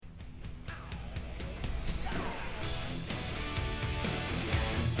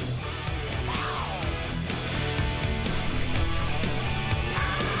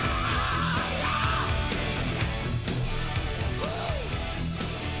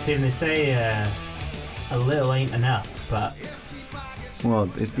Stephen, they say a little ain't enough, but... Well,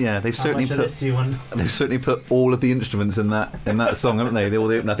 they've certainly put all of the instruments in that song, haven't they?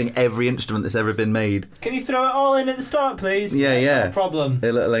 I think every instrument that's ever been made. Can you throw it all in at the start, please? Yeah. No problem.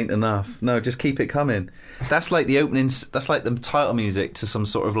 A little ain't enough. No, just keep it coming. That's like the opening. That's like the title music to some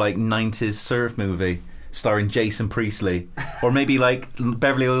sort of like 90s surf movie starring Jason Priestley, or maybe like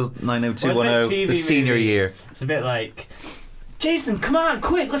Beverly Hills 90210, the senior year. It's a bit like, Jason, come on,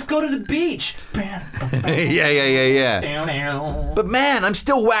 quick, let's go to the beach. Yeah. But man, I'm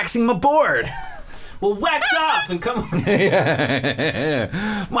still waxing my board. Well, wax off and come on.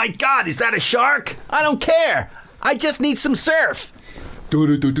 My God, is that a shark? I don't care. I just need some surf.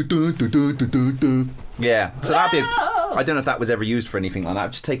 Yeah, so that'd be. I don't know if that was ever used for anything like that.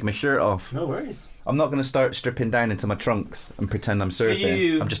 I've just taken my shirt off. No worries. I'm not going to start stripping down into my trunks and pretend I'm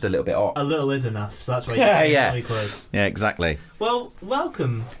surfing. I'm just a little bit hot. A little is enough, so that's why you yeah. Clothes. Yeah, exactly. Well,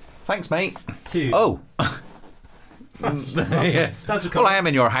 welcome. Thanks, mate. Well, I am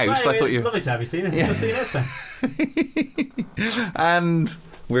in your house. Right, I thought you. Lovely to have you seen. Yeah. We'll see you next time. And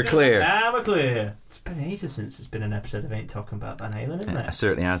we're clear. Now we're clear. It's been ages since it's been an episode of Ain't Talking About Van Halen, isn't it? It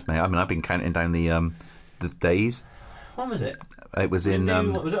certainly has, mate. I mean, I've been counting down the days. When was it? It was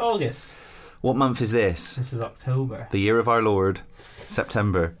what was it? August. What month is this? This is October. The year of our Lord,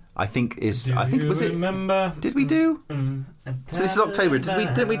 September. I think was remember? Did we do? So this is October.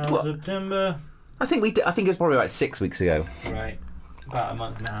 Didn't we? What? September. I think we did. I think it was probably about 6 weeks ago. Right. About a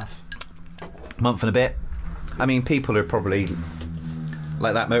month and a half. Month and a bit. I mean, people are probably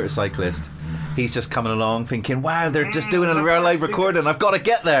like that motorcyclist. He's just coming along thinking, wow, they're just doing a real live recording. I've got to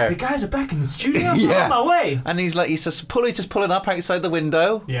get there. The guys are back in the studio. I'm on my way. And he's just pulling up outside the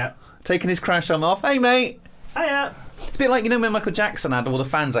window. Yeah. Taking his crash arm off. Hey, mate. Hiya. It's a bit like, when Michael Jackson had all the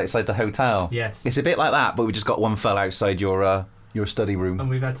fans outside the hotel. Yes. It's a bit like that, but we just got one fella outside your study room. And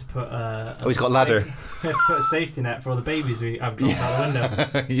we've had to put he's got a ladder. We have to put a safety net for all the babies I've dropped out the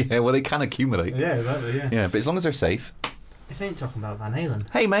window. Yeah, well, they can accumulate. Yeah, exactly, yeah. Yeah, but as long as they're safe. This ain't talking about Van Halen.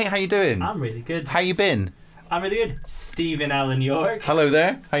 Hey, mate, how you doing? I'm really good. How you been? I'm really good. Stephen Allen York. Hello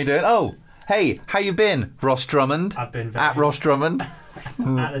there. How you doing? Oh, hey, how you been? Ross Drummond. I've been very at Ross Drummond.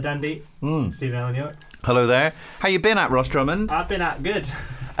 At the Dandy. Stephen Allen York. Hello there. How you been at Ross Drummond? I've been at good.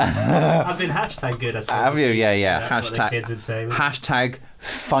 I've been hashtag good, I suppose. Have you? Yeah. That's what the kids would say. Hashtag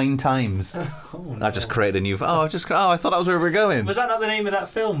fine times. Oh, no. I've just created a new... I thought that was where we were going. Was that not the name of that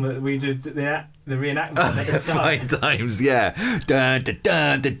film that we did the reenactment at the start? Fine times, yeah. Dun, dun,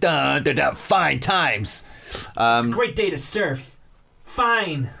 dun, dun, dun, dun, dun, fine times. It's a great day to surf.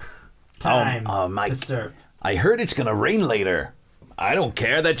 Fine time to surf. I heard it's going to rain later. I don't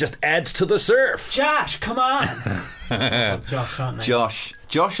care. That just adds to the surf. Josh, come on. Josh, can't they?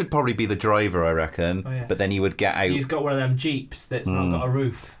 Josh should probably be the driver, I reckon. Oh, yeah. But then he would get out. He's got one of them Jeeps that's not got a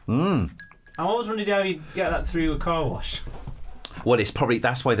roof. I always wondered how you get that through a car wash. Well,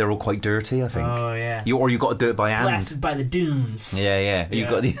 that's why they're all quite dirty, I think. Oh, yeah. You got to do it by hand. Blasted by the dunes. Yeah. You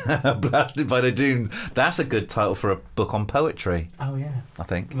got Blasted by the Dunes. That's a good title for a book on poetry. Oh, yeah. I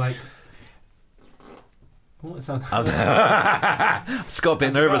think. Like... What's that? Just got a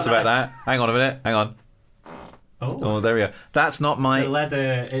bit nervous about that. Hang on a minute. Hang on. Oh, there we go. That's not my... The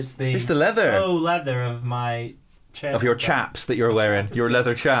leather. It's the leather. Oh, leather of my... Of your chaps that you're wearing. Your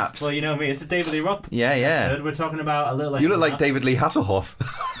leather chaps. Well, you know me. It's a David Lee Roth episode. We're talking about a little... You look like David Lee Hasselhoff.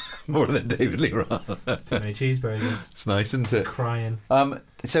 More than David Lee Roth. It's too many cheeseburgers. It's nice, isn't it? Crying.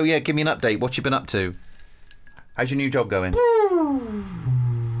 So, yeah, give me an update. What you been up to? How's your new job going?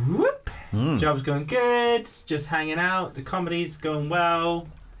 Job's going good. Just hanging out. The comedy's going well.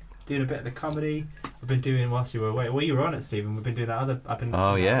 Doing a bit of the comedy. I've been doing whilst you were away. Well, you were on it, Stephen. We've been doing that other. I've been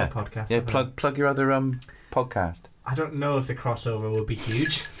on other podcast. Yeah, plug your other podcast. I don't know if the crossover will be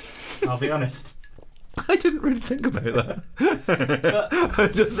huge. I'll be honest. I didn't really think about that.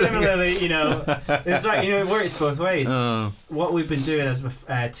 But similarly, it's like it works both ways. What we've been doing as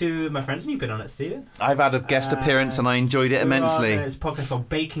two of my friends, and you've been on it, Stephen. I've had a guest appearance and I enjoyed it immensely. It's a podcast called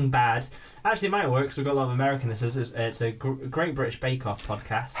Baking Bad. Actually, it might work because we've got a lot of American listeners. It's a Great British Bake Off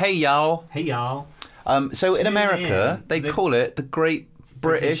podcast. Hey y'all. So in America, they call it the Great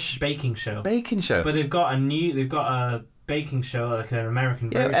British Baking Show. But they've got a baking show, like an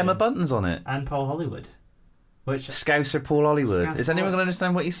American version. Yeah, Emma Bunton's on it. And Paul Hollywood. Scouser Paul Hollywood. Is anyone going to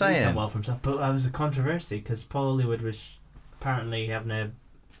understand what you're saying? He's done well for himself, but that was a controversy because Paul Hollywood was apparently having a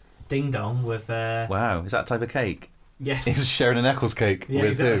ding-dong with... Wow, is that type of cake? Yes. He's sharing an Eccles cake. Yeah,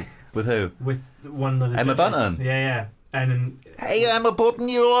 with exactly. who? With who? With one of the Emma judges. Bunton? Yeah. And hey, Emma Button,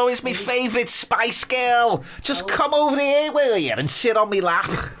 you're always my favourite Spice Girl. Just come over here, will you, and sit on me lap.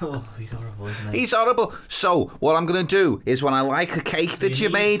 Oh, he's horrible, isn't he? He's horrible. So, what I'm going to do is when I like a cake that you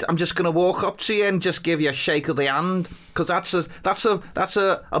made, I'm just going to walk up to you and just give you a shake of the hand. Because that's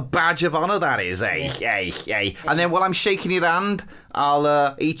a badge of honour, that is, eh? Yeah. Hey. And then while I'm shaking your hand,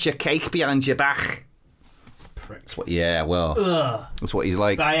 I'll eat your cake behind your back. That's what, that's what he's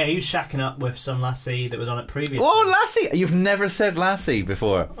like. But yeah, he was shacking up with some lassie that was on it previously. Oh, lassie! You've never said lassie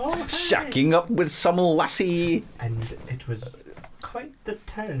before. Oh, hey. Shacking up with some lassie. And it was quite the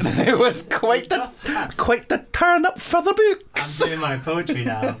turn. It was quite the turn up for the books. I'm doing my poetry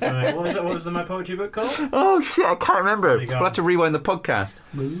now. What was my poetry book called? Oh shit, I can't remember. We'll have to rewind the podcast.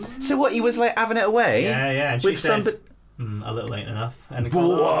 So what, he was like having it away? Yeah. And with she said, a little late enough. And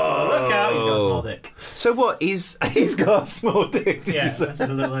look out, he's got a small dick. So what, he's got a small dick? Yeah, I said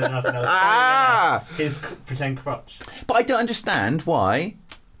a little late enough and I was his pretend crotch. But I don't understand why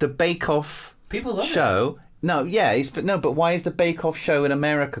the Bake Off People love show... But why is the Bake Off show in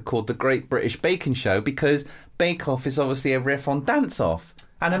America called the Great British Baking Show? Because Bake Off is obviously a riff on Dance Off.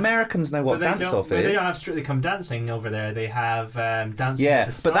 And Americans know what Dance Off is. They don't have Strictly Come Dancing over there. They have Dancing with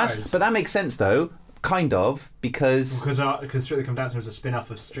the Stars. But that makes sense though. Kind of, because Strictly Come Dancing was a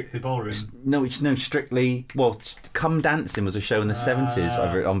spin-off of Strictly Ballroom. No, Strictly. Well, Come Dancing was a show in the 70s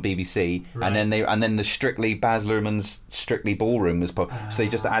over on BBC, right. and then the Strictly Baz Luhrmann's Strictly Ballroom was so they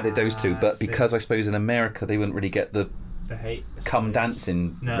just added those two. But because I suppose in America they wouldn't really get the hate Come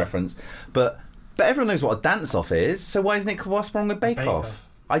Dancing reference, but everyone knows what a dance off is. So why isn't it what's wrong with Bake Off?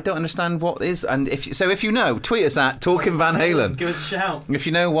 I don't understand what is, and if you know, tweet us at Talking Van Halen. Give us a shout. If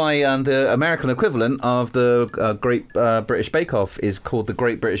you know why the American equivalent of the Great British Bake Off is called the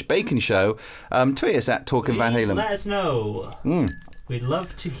Great British Baking Show, tweet us at Talking Van Halen. Let us know. We'd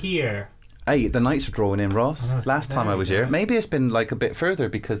love to hear. Hey, the nights are drawing in, Ross. Last time I was here, maybe it's been like a bit further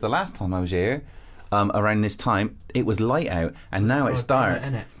because the last time I was here, around this time, it was light out, and now it's dark.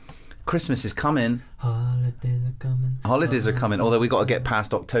 Christmas is coming. Holidays are coming. Although we got to get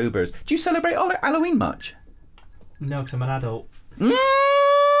past October's. Do you celebrate Halloween much? No, because I'm an adult. Mm-hmm.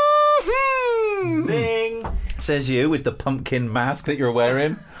 Zing! Says you with the pumpkin mask that you're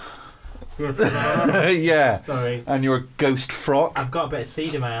wearing. Yeah. Sorry. And your ghost frock. I've got a bit of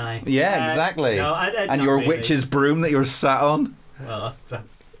seed in my eye. Yeah, exactly. No, and your witch's broom that you're sat on. Well,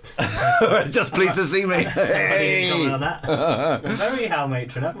 just pleased to see me. Hey. On that. We're very Hal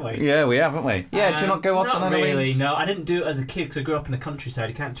matron, haven't we? Yeah, we haven't we? Yeah, do you not go watch on Halloween? Not really, no. I didn't do it as a kid because I grew up in the countryside.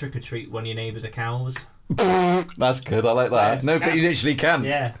 You can't trick or treat when your neighbours are cows. That's good, I like that. Yeah, no, but you literally can.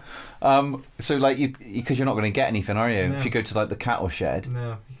 Yeah. So like because you're not going to get anything, are you? No. If you go to like the cattle shed.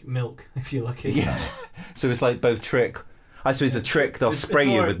 No, milk if you're lucky. Yeah. So it's like both trick. I suppose the trick they'll spray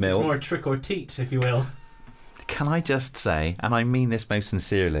you with milk. It's more trick or teat, if you will. Can I just say, and I mean this most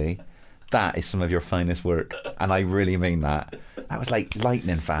sincerely, that is some of your finest work, and I really mean that. That was like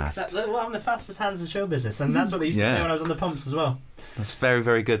lightning fast. I'm the fastest hands in show business, and that's what they used to say when I was on the pumps as well. That's very,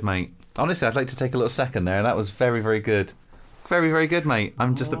 very good, mate. Honestly, I'd like to take a little second there. That was very, very good. Very, very good, mate.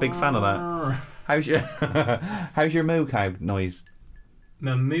 I'm just a big fan of that. How's your moo cow noise?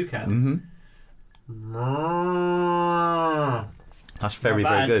 My moo cow? Mm-hmm. That's very,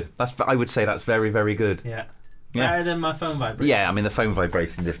 very good. I would say that's very, very good. Yeah. Better than my phone vibration. Yeah, I mean the phone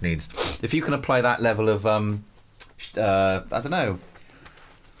vibration just needs. If you can apply that level of I don't know,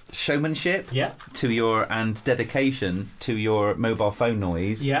 showmanship to your and dedication to your mobile phone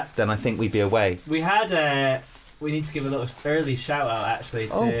noise, then I think we'd be away. We had we need to give a little early shout out actually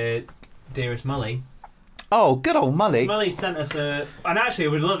to dearest Molly. Oh, good old Molly. Molly sent us and actually I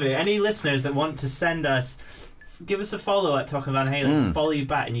would love it. Any listeners that want to send us, give us a follow at Talking Van Halen, follow you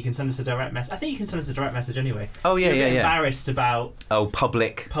back, and you can send us a direct message. I think you can send us a direct message anyway. Oh yeah, You're embarrassed about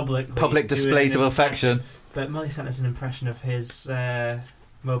public displays of affection. But Molly sent us an impression of his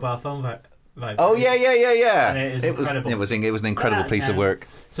mobile phone vibe. Oh yeah. And it incredible. It was an incredible piece of work.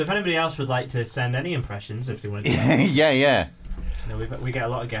 So if anybody else would like to send any impressions, if they want to, yeah. You know, we get a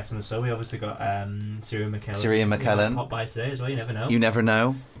lot of guests on the show. We obviously got Syrian McKellen. Syrian McKellen pop by today as well. You never know. You never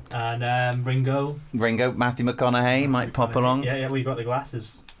know. And Ringo, Matthew McConaughey might pop along. Yeah, we've got the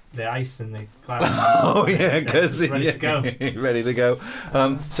glasses, the ice and the glasses. Oh yeah, because ready to go. Ready to go.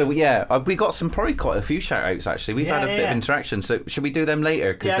 So we got probably quite a few shout outs actually. We've had a bit of interaction. So should we do them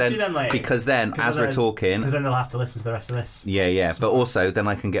later? Do them later. Because then, as we're talking, because then they'll have to listen to the rest of this. Yeah. But also, then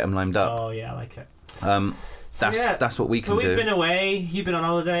I can get them lined up. Oh yeah, I like it. That's what we can do. So we've been away. You've been on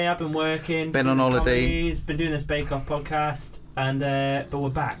holiday. I've been working. Been on holiday. Comedies, been doing this Bake Off podcast, and but we're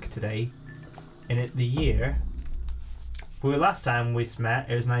back today in the year Well, last time we met,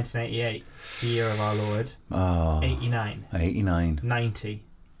 it was 1988, the year of our Lord. 89. 90.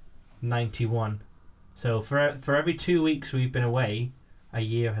 91. So for every 2 weeks we've been away, a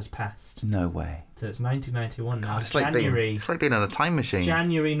year has passed. No way. So it's 1991 now. God, it's like being on a time machine.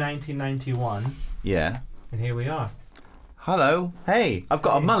 January 1991. Yeah. And here we are. Hello. Hey, I've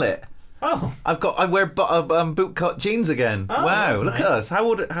got a mullet. Oh. I wear bootcut jeans again. Oh, wow, look nice. at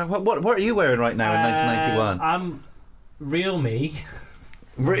us. What are you wearing right now in 1991? I'm real me.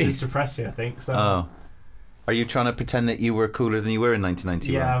 Really? It's depressing, I think. So. Oh. Are you trying to pretend that you were cooler than you were in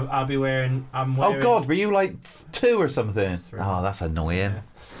 1991? Yeah, I'm wearing... Oh, God, were you like 2 or something? 3. Oh, that's annoying. Yeah.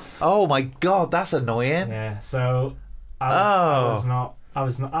 Oh, my God, that's annoying. Yeah, so... I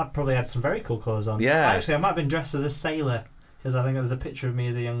probably had some very cool clothes on. Yeah. Actually, I might have been dressed as a sailor, because I think there's a picture of me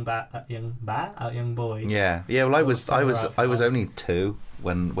as a young boy. Yeah. Well, I was outfit on. only 2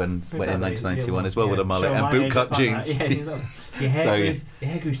 when in Exactly. 1991 as well, with a mullet Show and my bootcut age jeans. on that. Yeah, your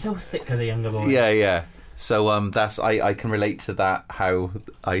hair grew so thick as a younger boy. Yeah. So that's I can relate to that. How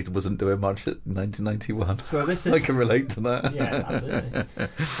I wasn't doing much at 1991. So this is I can relate to that. Yeah, absolutely.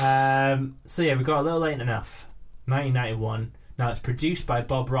 So yeah, we got a little late enough. 1991. Now it's produced by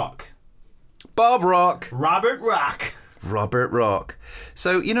Bob Rock. Robert Rock.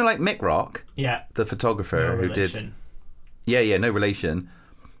 So like Mick Rock, Yeah. the photographer No who did. relation. Yeah, no relation.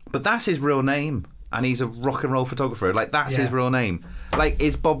 But that's his real name, and he's a rock and roll photographer. Like that's his real name. Like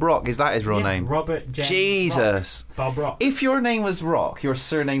is Bob Rock? Is that his real name? Robert James Jesus. Rock. Bob Rock. If your name was Rock, your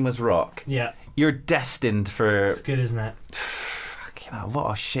surname was Rock. Yeah. You're destined for. It's good, isn't it?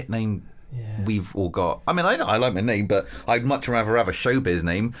 What a shit name. Yeah. We've all got. I mean, I like my name, but I'd much rather have a showbiz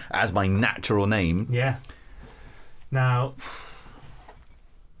name as my natural name. Yeah. Now,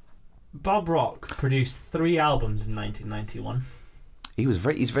 Bob Rock produced 3 albums in 1991. He's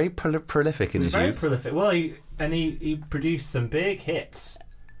very prolific in his Very youth. prolific. Well, he produced some big hits.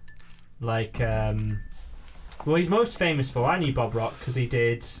 Like, he's most famous for. I knew Bob Rock because he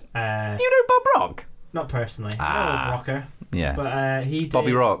did. Do you know Bob Rock? Not personally. Old rocker. Yeah. But he did.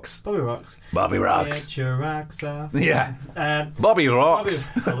 Bobby Rocks. Bobby Rocks. Get your rocks off. Yeah. Bobby Rocks.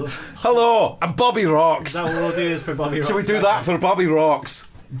 Hello, I'm Bobby Rocks. That what we'll do is for Bobby Rocks. Should we do that for Bobby Rocks?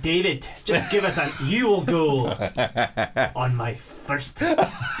 David, just give us an "You will go" on my first.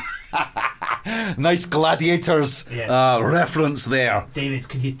 Nice Gladiators reference there. David,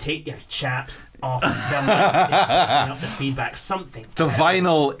 could you take your chaps off up the feedback? Something. The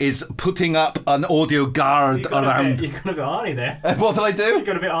vinyl is putting up an audio guard around. You're gonna be Arnie there. What did I do? You're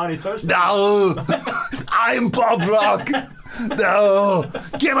gonna be Arnie. So No, I'm Bob Rock. No,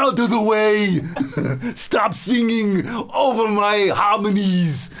 get out of the way. Stop singing over my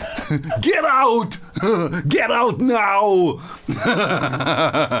harmonies. Get out. Get out now.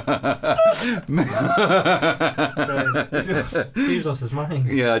 Steve's lost his mind.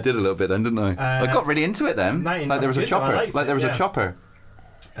 Yeah, I did a little bit then, didn't I? I got really into it then. Like there was a chopper. Like there was a chopper.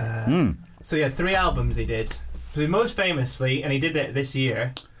 So yeah, 3 albums he did. So most famously, and he did it this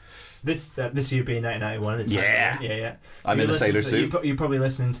year. This year being 1991. Yeah. I'm in a sailor suit. You're probably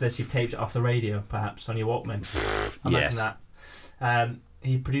listening to this. You've taped it off the radio, perhaps on your Walkman. Imagine that.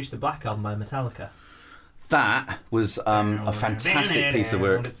 He produced the Black Album by Metallica. That was a fantastic piece of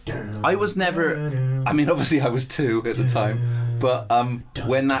work. I was never. I mean, obviously, I was 2 at the time, but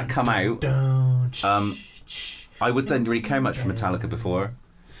when that come out, I didn't really care much for Metallica before.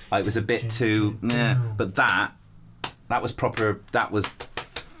 I was a bit too. But that was proper. That was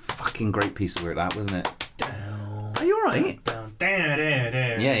fucking great piece of work. That wasn't it? Are you alright?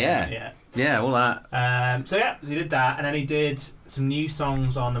 Yeah, all that. So he did that, and then he did some new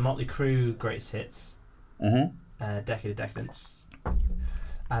songs on the Motley Crue Greatest Hits. Decade of Decadence,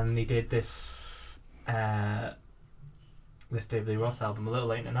 and he did this David Lee Roth album a little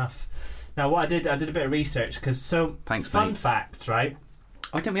late enough. Now what I did a bit of research because thanks, fun mate. Facts, right?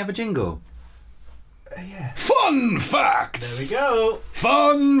 Oh, don't we have a jingle? Yeah. Fun facts. There we go.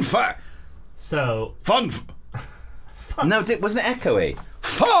 Fun fact. So fun. No, wasn't it echoey?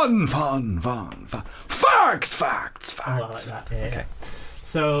 Fun. Facts. Oh, I like that. Yeah, okay.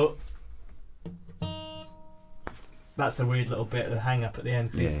 So that's a weird little bit of the hang up at the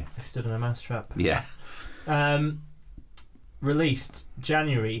end because I stood in a mousetrap. Yeah. Released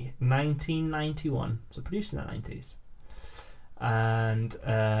January 1991, so produced in the 90s, and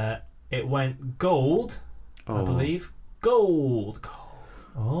it went gold, I believe. Gold.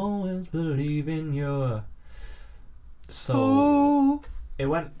 Always believe in your soul. It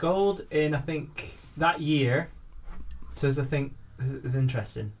went gold in, I think, that year. So there's a thing. It's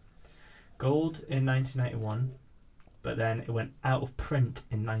interesting. Gold in 1991. But then it went out of print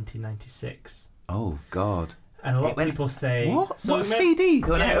in 1996. Oh, God. And a lot of people say... What? So what CD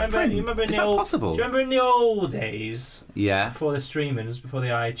going out of print? You remember in Is the that old, possible? Do you remember in the old days? Yeah. Before the streamings, before the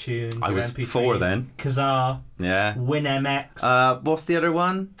iTunes, I was MP3s, 4 then. Kazaa. Yeah. WinMX. What's the other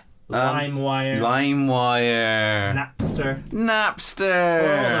one? LimeWire. LimeWire. Napster.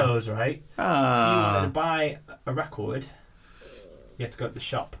 For all those, right? If you wanted to buy a record, you had to go to the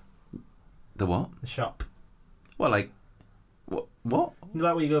shop. The what? The shop. Well, like... What?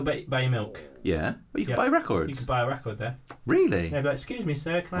 Like where you go buy your milk. Yeah. Well, you can buy records. You can buy a record there. Really? Yeah, but excuse me,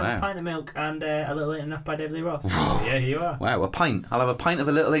 sir, can I have a pint of milk and A Little Ain't Enough by David Lee Roth? Yeah, here you are. Wow, a pint. I'll have a pint of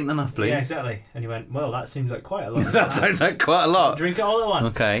A Little Ain't Enough, please. Yeah, exactly. And he went, well, that seems like quite a lot. That sounds like quite a lot. Drink it all at once.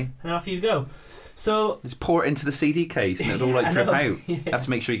 Okay. And off you go. So just pour it into the CD case and it'll all like drip out. Yeah. You have to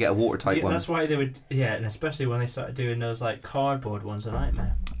make sure you get a watertight one. That's why they would, and especially when they started doing those like cardboard ones, a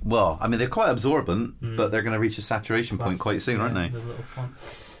nightmare. Well, I mean, they're quite absorbent, but they're going to reach a saturation point quite soon, aren't they? The little font.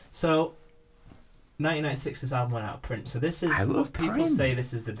 So, 1996, this album went out of print. So this is what people say.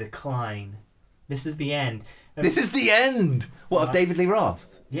 This is the decline. This is the end. This is the end. What of David Lee Roth?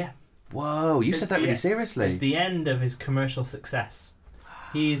 Yeah. Whoa, you said that really seriously. It's the end of his commercial success.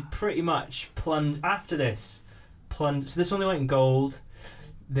 He's pretty much plunged after this. So this only went gold.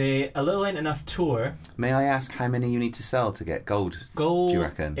 The A Little Ain't Enough tour. May I ask how many you need to sell to get gold? Gold, do you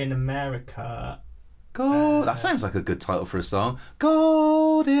reckon? In America. Gold. That sounds like a good title for a song.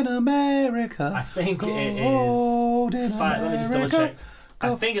 Gold in America. I think gold it is. In Let me just double check.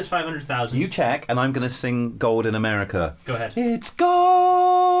 I think it's 500,000. You check, and I'm going to sing Gold in America. Go ahead. It's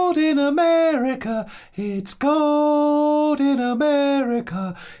gold in America. It's gold in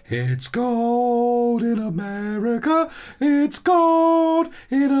America. It's gold in America. It's gold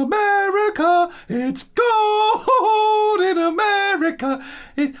in America. It's gold in America.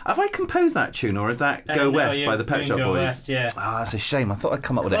 Have I composed that tune, or is that Go West by the Pet Shop Boys? Go West, yeah. Ah, that's a shame. I thought I'd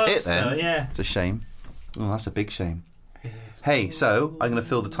come up with a hit then. Yeah. It's a shame. Oh, that's a big shame. Hey, so I'm going to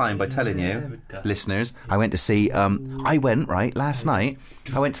fill the time by telling you, listeners, I went to see, last night,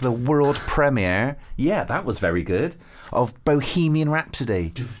 I went to the world premiere, that was very good, of Bohemian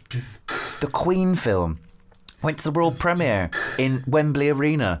Rhapsody, the Queen film. Went to the world premiere in Wembley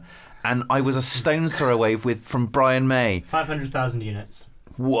Arena, and I was a stone's throw away from Brian May. 500,000 units.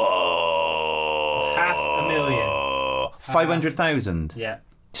 Whoa. 500,000. 500,000? Yeah.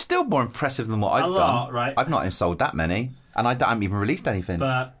 Still more impressive than what I've done. A lot, right? I've not sold that many. And I haven't even released anything.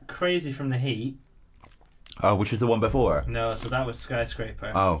 But Crazy from the Heat. Oh, which was the one before? No, so that was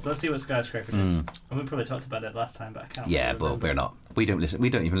Skyscraper. Oh. So let's see what Skyscraper did. And we probably talked about it last time, but I can't Yeah, but we're not. We don't listen. We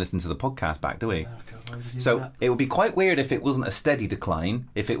don't even listen to the podcast back, do we? Oh, God, why would you do so that? It would be quite weird if it wasn't a steady decline.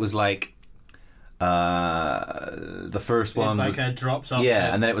 If it was like the first one like was, drops off.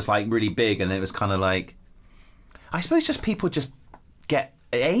 Yeah, and then it was like really big, and then it was kind of like, I suppose just people just get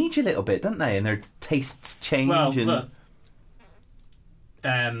age a little bit, don't they? And their tastes change. Well,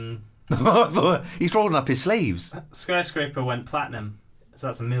 and look. He's rolling up his sleeves. Skyscraper went platinum, so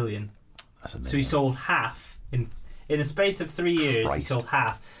that's 1 million. That's 1 million. So he sold half in the space of 3 years. Christ. He sold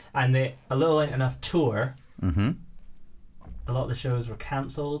half, and the A Little Ain't Enough tour. Mm-hmm. A lot of the shows were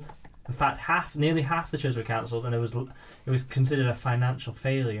cancelled. In fact, nearly half the shows were cancelled, and it was considered a financial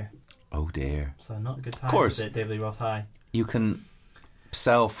failure. Oh dear. So not a good time. Of course, at David Lee Roth High. You can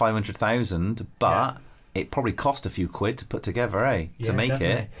sell 500,000, but it probably cost a few quid to put together, to make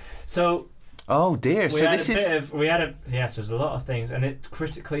definitely. it. So, oh dear! So this is yes. There's a lot of things, and it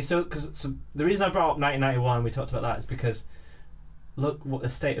critically. So the reason I brought up 1991, we talked about that, is because look what the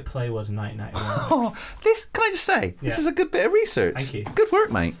state of play was in 1991. This can I just say? This is a good bit of research. Thank you. Good work,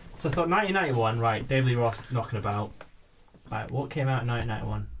 mate. So I thought 1991, right? David Lee Roth knocking about. Right, what came out in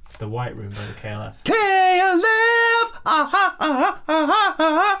 1991? The White Room by the KLF.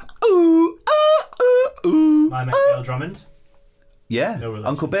 Ooh, ooh, ooh. My mate Bill Drummond. Yeah, No relation.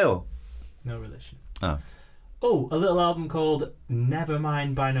 Uncle Bill. No relation. Oh, a little album called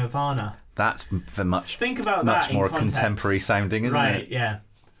Nevermind by Nirvana. That's much. Think about much that more in context. contemporary sounding, isn't it? Right, yeah.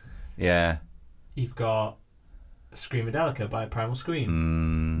 Yeah. You've got Screamadelica by Primal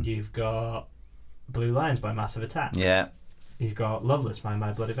Scream. You've got Blue Lines by Massive Attack. Yeah. You've got Loveless by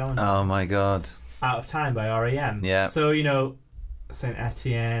My Bloody Valentine. Oh my God. Out of Time by R.E.M. Yeah. So, Saint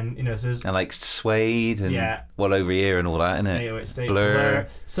Etienne, so there's... And like Suede and Well Over Here and all that, innit? Blur.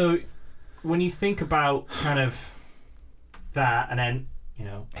 So when you think about kind of that, and then,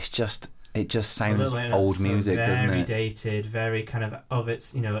 it just sounds old music, doesn't it? Very dated, very kind of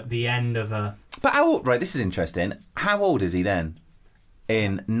its, at the end of a... But how old, right, this is interesting. How old is he then?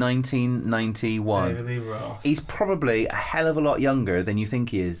 In 1991. David Lee Roth. He's probably a hell of a lot younger than you think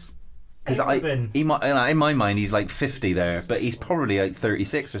he is. Because he might, in my mind, he's like 50 there, but he's probably like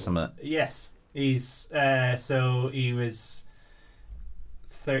 36 or something. Yes. He's so he was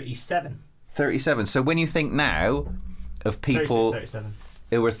 37. 37. So when you think now of people 37.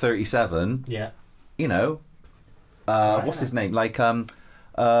 who were 37, yeah, you know, what's his name? Like what's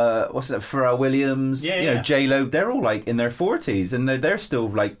that? Pharrell Williams, J-Lo. They're all like in their 40s, and they're still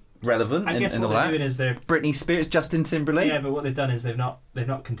like relevant. I guess and what all they're that. doing is they're Britney Spears, Justin Timberlake. Yeah, but what they've done is they've not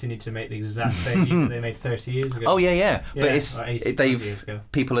continued to make the exact same music they made 30 years ago. Oh yeah. But it's years ago.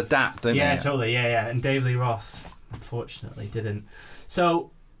 People adapt, don't they? Yeah, totally. Yeah. And David Lee Roth, unfortunately, didn't.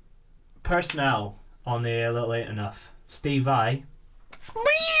 So, personnel on the A Little Late Enough. Steve Vai.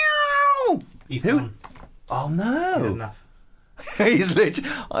 He's Who? gone. Oh no! He had enough. he's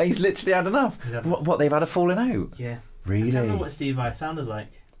literally had enough. What? They've had a falling out? Yeah. Really? I don't know what Steve Vai sounded like.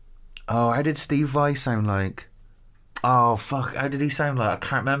 Oh, how did Steve Vai sound like? Oh fuck! How did he sound like? I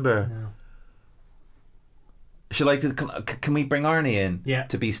can't remember. No. Should I? Can we bring Arnie in? Yeah.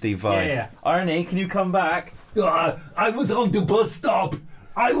 To be Steve Vai. Yeah. Arnie, can you come back? I was on the bus stop.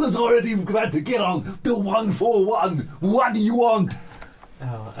 I was already glad to get on the 141. What do you want?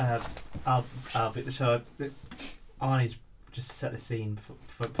 Oh, I'll be the show. Arnie's just to set the scene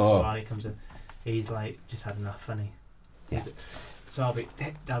before Arnie comes in. He's like just had enough, funny. Yeah. So I'll be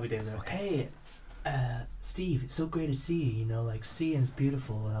doing that. Hey, Steve, it's so great to see you. You know, like seeing's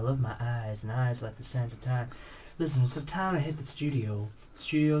beautiful, and I love my eyes, and eyes like the sands of time. Listen, it's the time to hit the studio.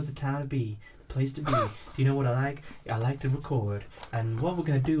 Studio's the time to be, the place to be. Do you know what I like? I like to record. And what we're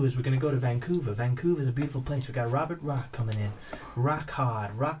gonna do is we're gonna go to Vancouver. Vancouver's a beautiful place. We got Robert Rock coming in. Rock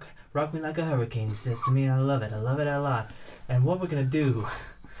hard, rock me like a hurricane. He says to me, I love it a lot. And what we're gonna do,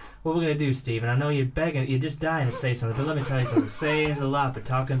 Steve, and I know you're begging, you're just dying to say something, but let me tell you something. Saying's a lot, but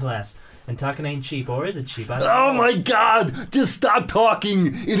talking's less. And talking ain't cheap, or is it cheap? I don't know. My God! Just stop talking!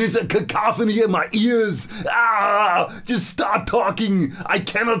 It is a cacophony in my ears! Just stop talking! I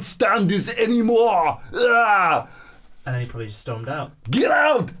cannot stand this anymore! And then he probably just stormed out. Get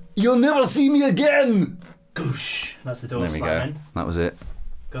out! You'll never see me again! Goosh! That's the door There we go. slamming. That was it.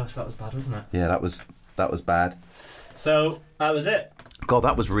 Gosh, that was bad, wasn't it? Yeah, that was bad. So, that was it. God,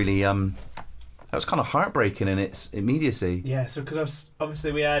 that was really that was kind of heartbreaking in its immediacy. Yeah, so because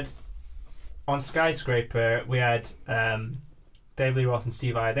obviously we had on Skyscraper we had David Lee Roth and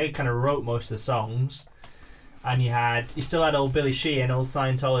Steve Vai. They kind of wrote most of the songs, and you still had old Billy Sheehan, old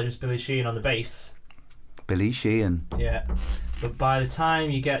Scientologist Billy Sheehan on the bass. Billy Sheehan. Yeah, but by the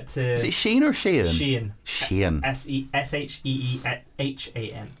time you get to Is it Sheen or Sheehan? Sheehan. Sheehan.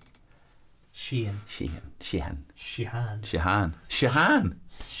 Sheehan.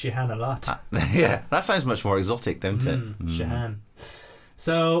 Sheehan a lot. Yeah, that sounds much more exotic, don't it? Sheehan.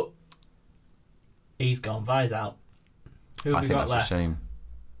 So he's gone. Vai's out. Who have we got left? That's a shame.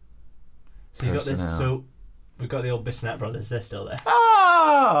 So you got this. So we've got the old Bissonette brothers. They're still there.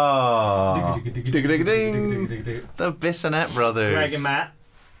 Oh! The Bissonette brothers. Greg and Matt.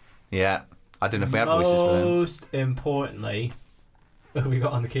 Yeah. I don't know if we have voices for them. Most importantly, who we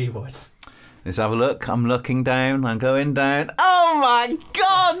got on the keyboards? Let's have a look. I'm looking down. I'm going down. Oh my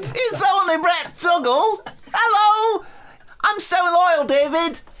God! It's only Brett Tuggle. Hello. I'm so loyal,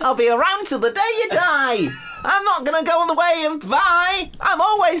 David. I'll be around till the day you die. I'm not going to go on the way of Vi. I'm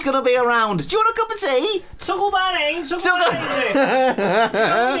always going to be around. Do you want a cup of tea? Tuggle my name. Tuggle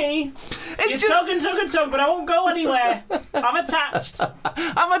my name. It's just tug, but I won't go anywhere. I'm attached.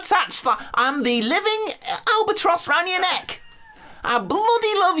 I'm the living albatross round your neck. I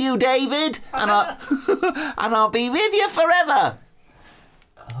bloody love you, David, and I'll be with you forever.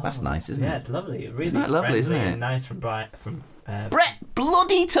 Oh, that's nice, isn't it? Yeah, it's lovely. Really isn't that lovely, isn't it? And nice from Brett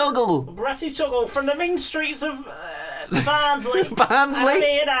bloody Tuggle. Bratty Tuggle from the mean streets of Barnsley. Barnsley. I'm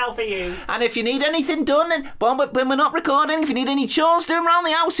here now for you. And if you need anything done, when we're not recording, if you need any chores doing around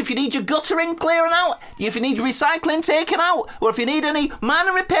the house, if you need your guttering clearing out, if you need recycling taken out, or if you need any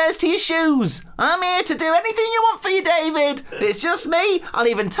minor repairs to your shoes, I'm here to do anything you want for you, David. It's just me. I'll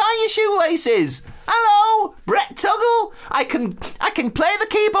even tie your shoelaces. Hello, Brett Tuggle. I can play the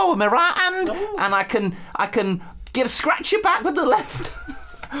keyboard with my right hand, and I can give scratch your back with the left.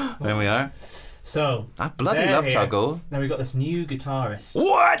 There we are. So I bloody love Tuggle. Now we've got this new guitarist.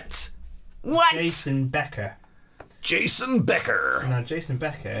 What? Jason Becker. So now Jason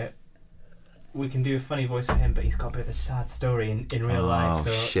Becker, we can do a funny voice for him, but he's got a bit of a sad story in real life.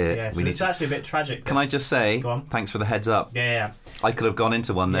 So, shit. Yeah, so it's actually a bit tragic. Can I just say, thanks for the heads up. Yeah. I could have gone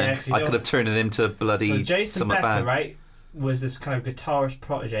into one then. I could have turned it into bloody so Jason Becker, bad. right, was this kind of guitarist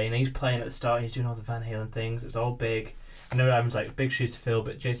protege, and he's playing at the start, he's doing all the Van Halen things, it's all big. I know Adam's like big shoes to fill,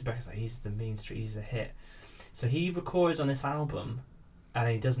 but Jason Becker's like, he's the main street, he's a hit. So he records on this album, and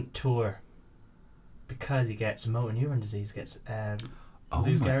he doesn't tour because he gets motor neuron disease, gets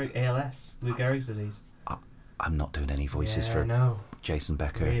Lou Gehrig, ALS, Lou Gehrig's disease. I'm not doing any voices for Jason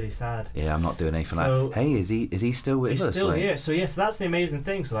Becker. Really sad. Yeah, I'm not doing anything. So, hey, is he still with us? He's still here. So yes, that's the amazing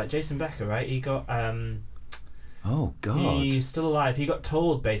thing. So like Jason Becker, right? He got oh God. He's still alive. He got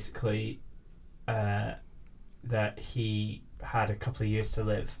told basically that he had a couple of years to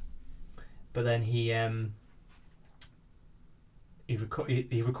live, but then he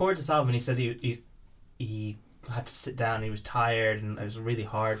records this album and he said he had to sit down. He was tired and it was really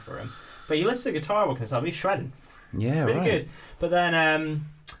hard for him. But he listens to guitar work on this album. He's shredding. Yeah, really right. good. But then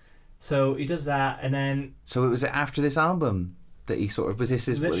so he does that and then. So it was after this album that he sort of was this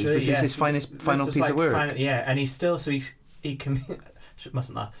his final piece of work. And he's still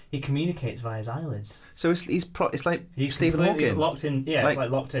mustn't laugh. He communicates via his eyelids. So it's like Stephen Hawking. He's locked in. Yeah, it's like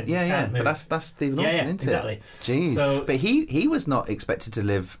locked in. Yeah. But that's Stephen Hawking, isn't exactly. it? Jeez. So, but he was not expected to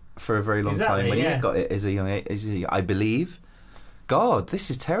live for a very long time when he got it as a young age, I believe. God, this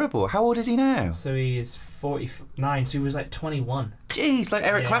is terrible. How old is he now? So he is 49. So he was like 21. Jeez, like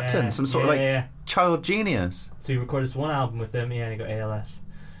Eric Clapton, some sort of child genius. So he recorded this one album with them. Yeah, and he got ALS.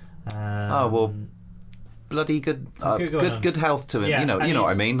 Bloody good health to him. Yeah, you know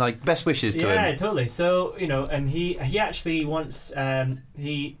what I mean. Like best wishes to him. Yeah, totally. So and he actually wants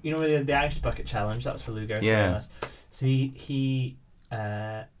the ice bucket challenge. That was for Lou Gehrig. Yeah. So he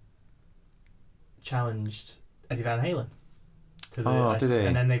challenged Eddie Van Halen. Did he?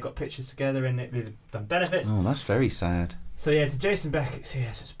 And then they've got pictures together and they've done benefits. Oh, that's very sad. So yeah, it's Jason Becker. So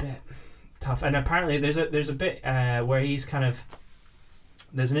yeah, so it's a bit tough. And apparently there's a bit where he's kind of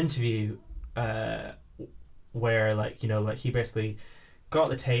there's an interview. Where he basically got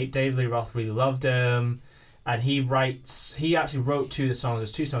the tape. David Lee Roth really loved him, and he actually wrote two of the songs.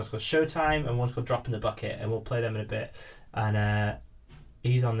 There's two songs called Showtime and one's called Drop in the Bucket, and we'll play them in a bit. And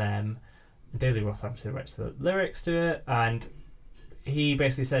he's on them. David Lee Roth obviously writes the lyrics to it, and he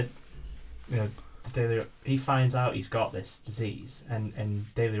basically said, he finds out he's got this disease, and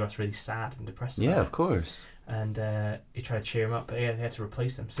David Lee Roth's really sad and depressed. Yeah, of course. And he tried to cheer him up, but yeah, they had to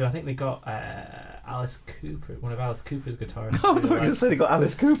replace him. So I think they got Alice Cooper, one of Alice Cooper's guitarists. Oh, I was going to say they got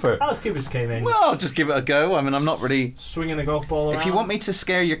Alice Cooper. Alice Cooper came in. Well, I'll just give it a go. I mean, I'm not really swinging a golf ball around. If you want me to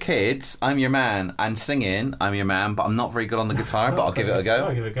scare your kids, I'm your man, and singing, I'm your man. But I'm not very good on the guitar. But I'll give it a go.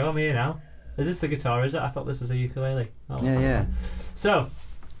 I'll give it a go. I'm here now. Is this the guitar? Is it? I thought this was a ukulele. Oh, yeah. So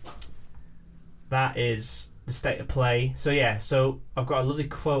that is the state of play. So yeah. So I've got a lovely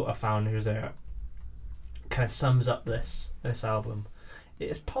quote I found. Here's there. Kind of sums up this album. It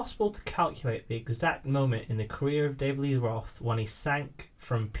is possible to calculate the exact moment in the career of David Lee Roth when he sank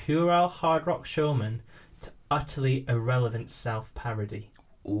from puerile hard rock showman to utterly irrelevant self-parody.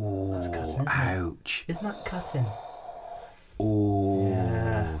 Ooh, that's cutting, ouch. Isn't that cutting? Oh,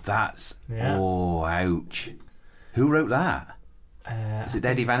 yeah. That's... Yeah. Oh, ouch. Who wrote that? Is it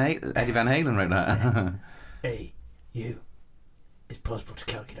Eddie Van Halen wrote that? It's possible to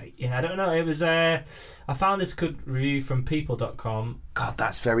calculate. Yeah, I don't know. It was... I found this good review from people.com. God,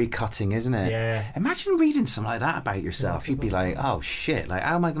 that's very cutting, isn't it? Yeah. Imagine reading something like that about yourself. You'd be like, oh, shit. Like,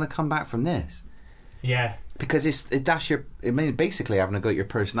 how am I going to come back from this? Yeah. Because that's your... I mean, basically having a go at your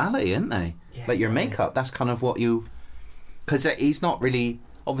personality, isn't they? Yeah, like, your makeup. That's kind of what you... Because he's not really...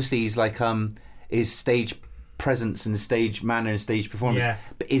 Obviously, he's like... his stage presence and stage manner and stage performance,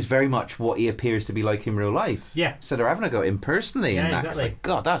 but is very much what he appears to be like in real life. Yeah. So they're having a go at him personally, and that's like,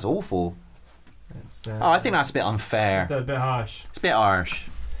 God, that's awful. I think that's a bit unfair. It's a bit harsh. It's a bit harsh.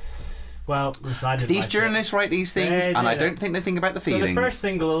 Well, these journalists write these things, and I don't think they think about the feelings. So the first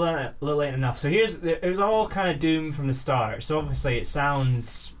single, a little late enough. So it was all kind of doomed from the start. So obviously it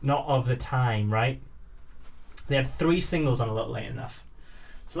sounds not of the time, right? They had 3 singles on A Little Late Enough.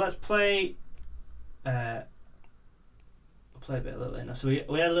 So let's play. Play a bit A Little Late Enough. So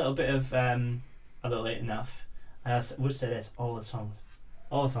we had a little bit of A Little Late Enough. And I would say this: all the songs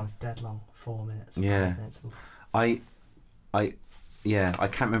dead long, 4 minutes. 5 minutes. I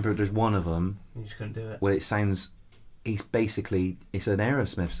can't remember if there's one of them. You just couldn't do it. Where it sounds, it's an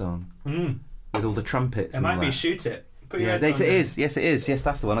Aerosmith song with all the trumpets. It might be Shoot It. It is. Yes, it is. Yes,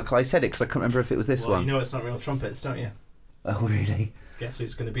 that's the one. I said it because I couldn't remember if it was this one. You know it's not real trumpets, don't you? Oh, really? Guess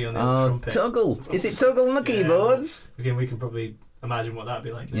who's going to be on the other trumpet? Tuggle. Is it Tuggle on the keyboards? Again, we can probably imagine what that'd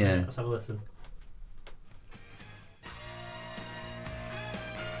be like. Yeah. Let's have a listen.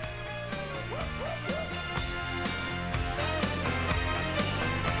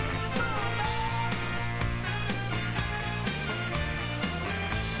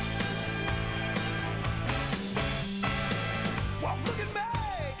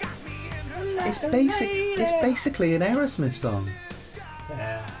 It's basically an Aerosmith song.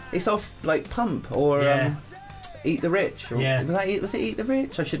 Yeah. It's off like Pump or Eat the Rich? Or, Yeah. Was it Eat the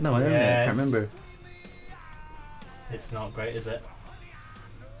Rich? I should know. I own it. I can't remember. It's not great, is it?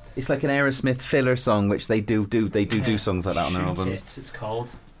 It's like an Aerosmith filler song, which they do songs like that on their albums. It's called.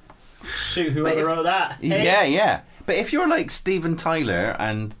 Shoot, whoever wrote that. Hey. Yeah. But if you're like Steven Tyler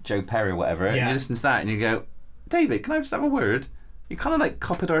and Joe Perry or whatever, and you listen to that and you go, David, can I just have a word? You kind of like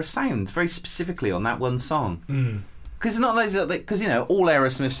copied our sound very specifically on that one song. Because it's not like, because, you know, all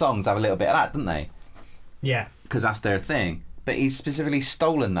Aerosmith songs have a little bit of that, don't they? Yeah. Because that's their thing. But he's specifically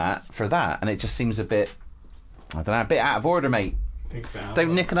stolen that for that, and it just seems a bit, I don't know, a bit out of order, mate.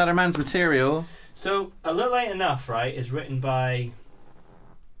 Don't nick another man's material. So, A Little Ain't Enough, right, is written by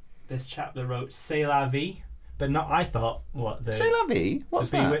this chap that wrote C'est La Vie, but not, I thought, C'est La Vie? What's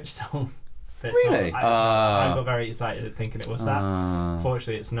the that? Bewitched song. Really? I got very excited thinking it was that.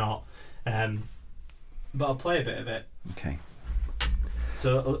 Fortunately, it's not. But I'll play a bit of it. Okay.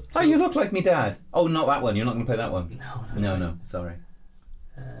 So you look like me dad. Oh, not that one. You're not going to play that one. No. Sorry.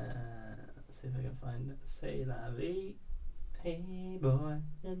 Let's see if I can find it. C'est La Vie. Hey boy.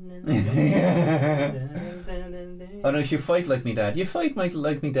 Oh no, you fight like me dad. You fight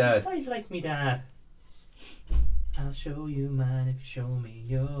like me dad. Fight like me dad. I'll show you mine if you show me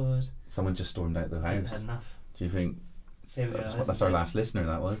yours. Someone just stormed out the house. Had enough. Do you think that's our last listener,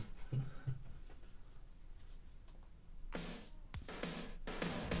 that was?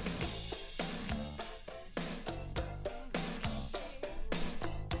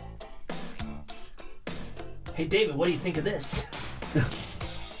 Hey David, what do you think of this?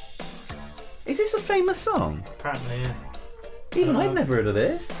 Is this a famous song? Apparently, yeah. Even I've never heard of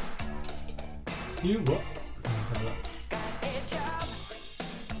this. You what?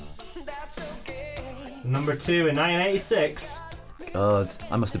 Number 2 in 1986. God,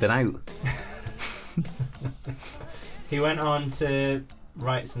 I must have been out. He went on to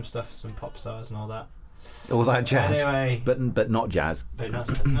write some stuff for some pop stars and all that. All that jazz. Anyway, but not jazz. But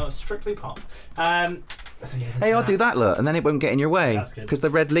no, strictly pop. So yeah, hey, I'll do that, look, and then it won't get in your way. That's good. Because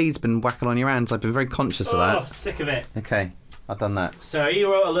the red lead's been whacking on your hands. I've been very conscious of that. Oh, sick of it. Okay, I've done that. So he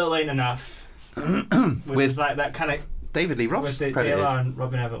wrote A Little Ain't Enough. with like that kind of David Lee Roth's credited. DLR and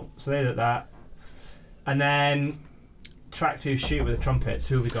Robin Neville. So they did that. And then track 2, Shoot with the trumpets.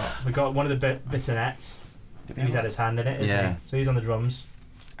 Who have we got? We got one of the Bissonets. He's had his hand in it, isn't he? So he's on the drums.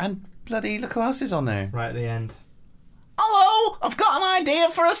 And bloody look who else is on there. Right at the end. Hello, I've got an idea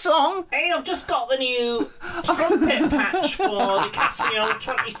for a song. Hey, I've just got the new trumpet patch for the Casio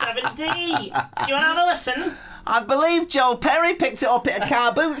 27D. Do you want to have a listen? I believe Joe Perry picked it up at a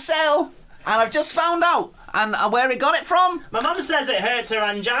car boot sale, and I've just found out and where he got it from. My mum says it hurts her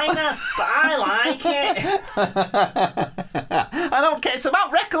angina, but I like it. I don't care. It's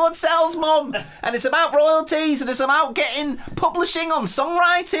about record sales, Mum, and it's about royalties, and it's about getting publishing on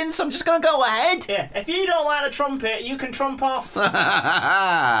songwriting. So I'm just going to go ahead. Yeah. If you don't like the trumpet, you can trump off.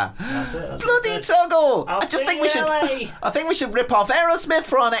 That's it. That's bloody Tuggle! I think we should rip off Aerosmith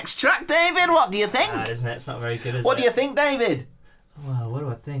for our next track, David. What do you think? Bad, isn't it? It's not very good, is it? What do you think, David? Well, what do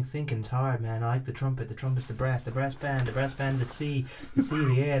I think? Thinking's hard, man. I like the trumpet. The trumpet's the brass band, the sea,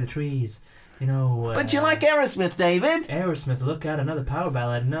 the air, the trees. You know. But do you like Aerosmith, David? Aerosmith, look at another power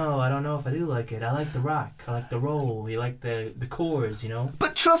ballad. No, I don't know if I do like it. I like the rock. I like the roll. You like the chords, you know.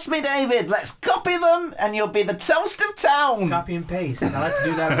 But trust me, David. Let's copy them, and you'll be the toast of town. Copy and paste. I like to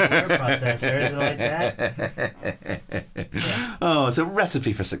do that with the word processor. Is it like that? Yeah. Oh, it's a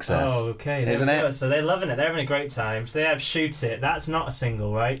recipe for success. Oh, okay. Isn't it? So they're loving it. They're having a great time. So they have Shoot It. That's not a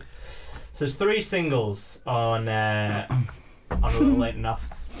single, right? So there's 3 singles on A Little Late Enough.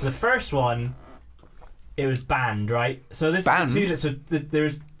 So the first one, it was banned, right? So this banned?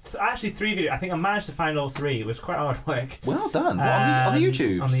 There's actually 3 videos. I think I managed to find all 3. It was quite hard work. Well done. On the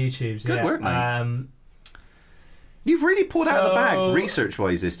YouTubes? On the YouTubes, Good work, mate. You've really pulled out of the bag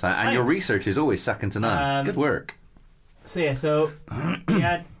research-wise this time, and your research is always second to none. Good work. So yeah, we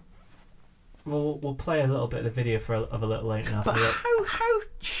had. We'll play a little bit of the video of A Little Late Enough. But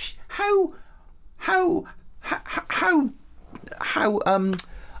how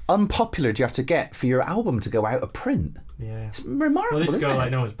unpopular do you have to get for your album to go out of print? Yeah, it's remarkable. Well, they just go isn't it?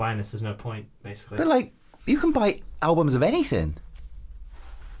 like, no one's buying this. There's no point, basically. But like, you can buy albums of anything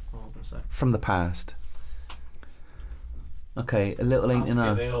from the past. Okay, A Little Ain't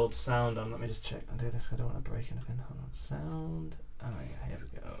Enough. Get the old sound on. Let me just check. I'll do this. I don't want to break anything. Hold on. Sound. Oh yeah, here we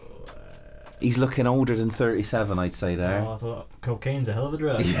go. He's looking older than 37, I'd say there. Oh, I thought cocaine's a hell of a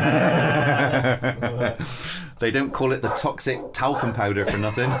drug. They don't call it the toxic talcum powder for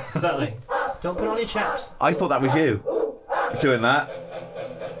nothing. Exactly. Don't put on your chaps. I thought that was you doing that.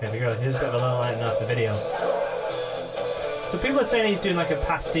 Here we go. Here's a bit of A Little Late Enough, the video. So people are saying he's doing like a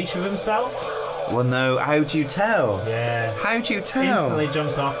pastiche of himself. Well, no. How do you tell? Yeah. How do you tell? Instantly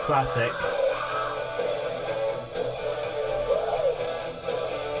jumps off classic.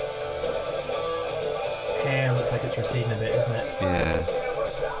 Hair looks like it's receding a bit, isn't it? Yeah.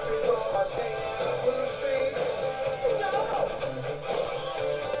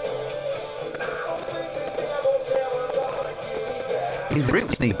 These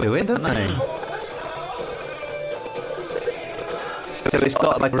roots need doing, don't they? So it's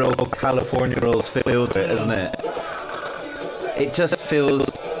got like a real California Rolls feel to it, isn't it? It just feels...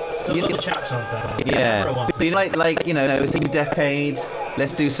 Still got the chaps on there. Yeah. Being like, you know, it's a new decade,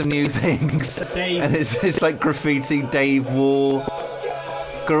 let's do some new things. Dave. And it's like graffiti, Dave Wall,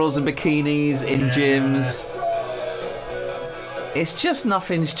 girls in bikinis, in gyms. It's just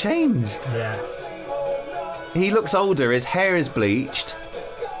nothing's changed. Yeah. He looks older, his hair is bleached,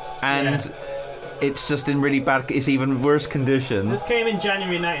 and it's just in really bad... It's even worse condition. This came in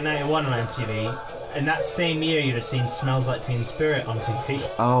January 1991 on MTV, and that same year you'd have seen Smells Like Teen Spirit on TV.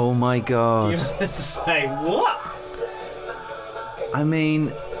 Oh my god. It's like, what? I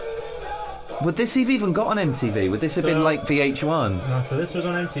mean... Would this have even got on MTV? Would this have been like VH1? No, so this was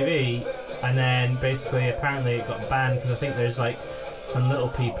on MTV, and then basically apparently it got banned because I think there's like some little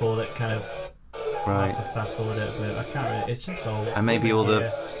people that kind of... Right. I have to fast forward it a bit. I can't really. It's just all. And maybe all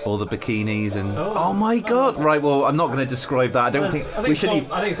the bikinis and. Oh. Oh my god! Right. Well, I'm not going to describe that. I think we should. I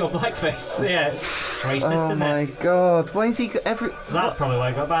think it's got blackface. Yeah, it's racist, Oh isn't my it? god! Why is he every? So that's probably why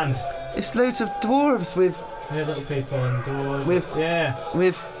it got banned. It's loads of dwarves with Little people and doors. with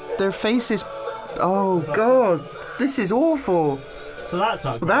their faces. Oh god! This is awful. So that's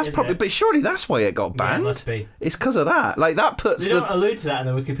not. Great, That's is probably. it? But surely that's why it got Yeah, banned. it must be. It's because of that. Like that puts They don't allude to that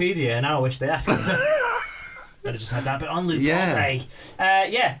in the Wikipedia, and I wish they asked. I'd have just had that bit on Luke all day.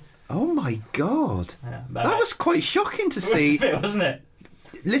 Yeah. Oh my god! Yeah, That was quite shocking to see. Wasn't it?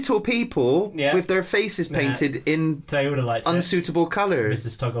 Little people with their faces painted in Tell you who would have liked unsuitable colours.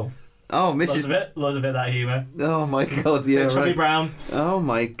 Mrs. Tuggle. Oh, Loads Mrs. of it, that humour. Oh my god! Yeah, Chubby right. Brown. Oh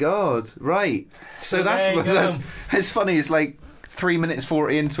my god! Right. So there you go. that's it's funny. It's like 3 minutes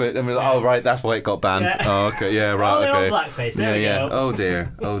 40 into it, and we're like, oh right, that's why it got banned. Yeah. Oh okay, yeah, right, Oh, okay. the old blackface. There we go. Oh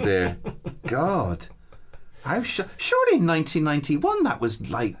dear, oh dear. God. How surely in 1991 that was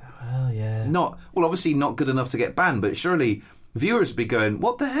like Well, yeah. obviously not good enough to get banned, but surely viewers would be going,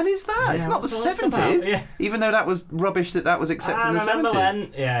 what the hell is that? Yeah, It's not the what's that 70s. about? Yeah. Even though that was rubbish that was accepted in the 70s.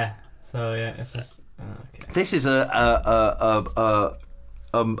 Then. Yeah. So yeah, it's just okay. This is a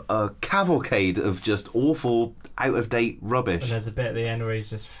cavalcade of just awful, out of date rubbish. And there's a bit at the end where he's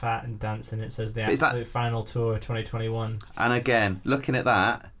just fat and dancing. It says the Is that- absolute final tour 2021. And again, looking at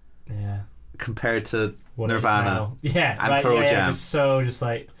that Yeah. compared to What it is Nirvana now. Yeah. and right, Pearl yeah, Jam. just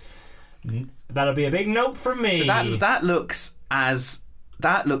like that'll be a big nope from me. So that looks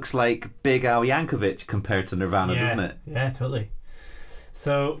like Big Al Yankovic compared to Nirvana, doesn't it? Yeah, totally.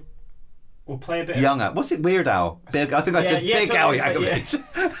 So we'll play a bit. Young Al. What's it? Weird Al. Big. I think I said Big Al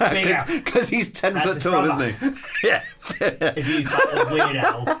Yankovic because he's 10 That's foot his tall, brother. isn't he? Yeah. If you battle Weird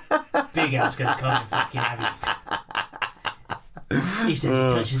Al, Big Al's going to come and fucking have you. He says he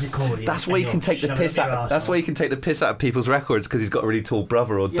touches accordion. That's why you can take the piss out. That's why you can take the piss out of people's records because he's got a really tall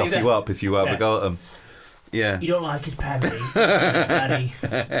brother or duff you up if you have a go at him. Yeah. You don't like his parody, buddy.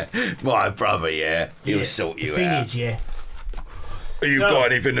 My brother, he'll sort you out. Thing is, Have you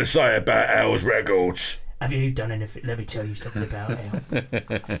got anything to say about Al's records? have you done anything? Let me tell you something about Al.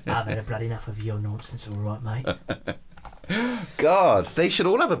 I've had a bloody enough of your nonsense, all right, mate. God, they should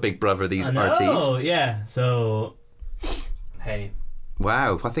all have a big brother, these artists. Oh, yeah. So, hey.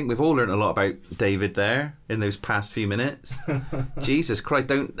 Wow, I think we've all learnt a lot about David there in those past few minutes. Jesus Christ,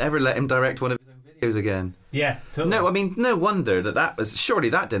 don't ever let him direct one of his own videos again. Yeah, totally. No, I mean, no wonder that was... Surely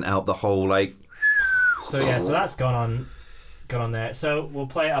that didn't help the whole, like... So, yeah, so that's gone on there. So, I'll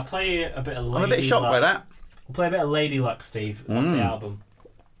play a bit of Lady I'm a bit shocked by that. We'll play a bit of Lady Luck, Steve, off the album.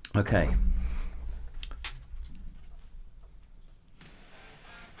 Okay.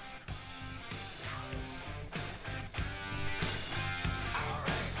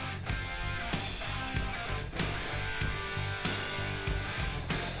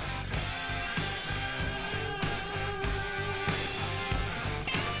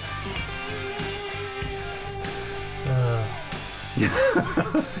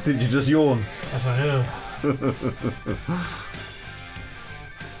 Did you just yawn? That's what I know.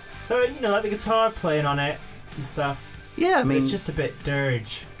 So, like the guitar playing on it and stuff. Yeah, I mean... It's just a bit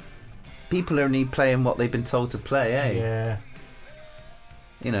dirge. People are only playing what they've been told to play, eh? Yeah.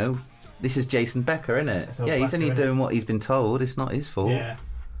 You know, this is Jason Becker, isn't it? So Yeah, he's Becker, only innit? doing what he's been told. It's not his fault. Yeah.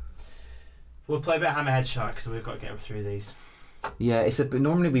 We'll play a bit of Hammerhead Shark because we've got to get through these. Yeah,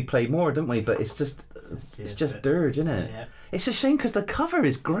 normally we play more, don't we? But it's just dirge, isn't it? Yeah. It's a shame because the cover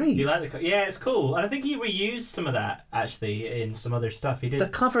is great. You like the cover? Yeah, it's cool. And I think he reused some of that actually in some other stuff. He did. The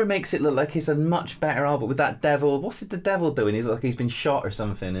cover makes it look like it's a much better album with that devil. What's the devil doing? He's like he's been shot or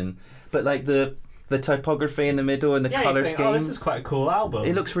something, but like the typography in the middle and the colour scheme. Oh, this is quite a cool album.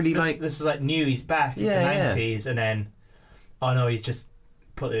 It looks really this is like new. He's back. It's the 90s, and then he's just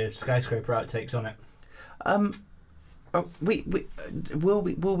put the Skyscraper outtakes on it. Will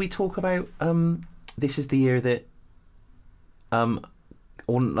we talk about this is the year that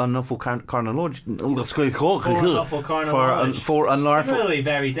Unlawful Carnal for unlawful similarly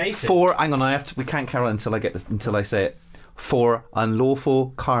very dated. Hang on, we can't carry on until I say it. For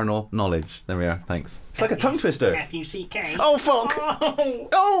unlawful carnal knowledge. There we are. Thanks. It's like a tongue twister. F-U-C-K. Oh fuck!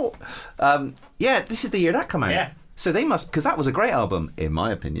 Oh. Yeah, this is the year that came out. Yeah. So they must, because that was a great album, in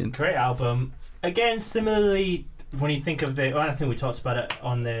my opinion. Great album. Again, similarly, when you think of I think we talked about it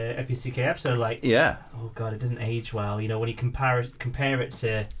on the F-U-C-K episode. Like, yeah. Oh god, it didn't age well. You know, when you compare it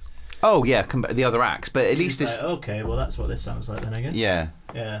to. Oh yeah, the other acts, but at least it's like, okay. Well, that's what this sounds like then, I guess. Yeah.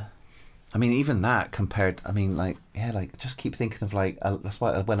 Yeah. I mean, even that compared. I mean, just keep thinking of that's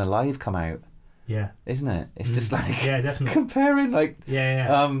why when Alive come out. Yeah. Isn't it? It's just like definitely comparing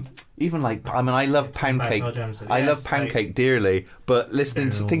even I love Poundcake. I love Poundcake dearly, but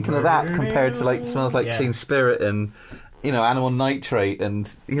thinking of that compared to Smells Like Teen Spirit and Animal Nitrate and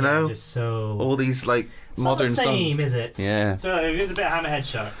just so all these modern songs. It's not the same, is it? Yeah. So here's a bit of Hammerhead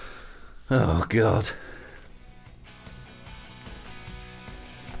Shark. Oh God.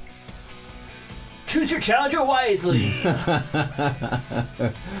 Choose your challenger wisely.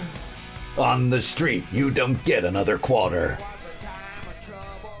 On the street, you don't get another quarter.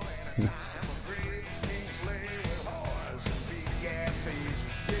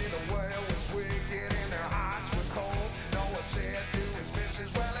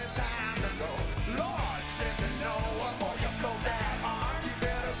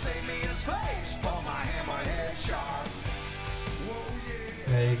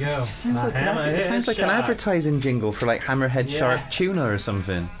 There you go. It sounds like an advertising jingle for Hammerhead Shark Tuna or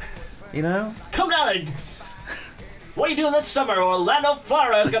something. Come down. What are you doing this summer? Orlando,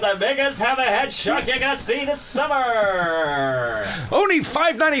 Florida's got the biggest hammerhead shark you're gonna see this summer. Only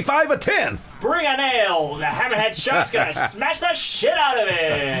 $5.95 a tin. Bring a nail. The hammerhead shark's gonna smash the shit out of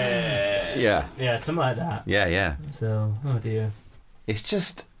it. Yeah, something like that. Yeah. So, oh dear. It's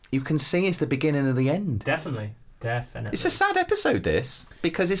just you can see it's the beginning of the end. Definitely. It's a sad episode, this,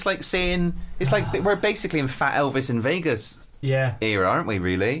 because it's like saying we're basically in Fat Elvis in Vegas era, aren't we?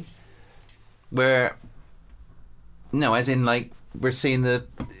 Really, as in we're seeing the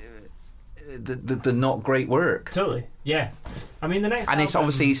not great work. Totally, yeah. I mean, the next and album, it's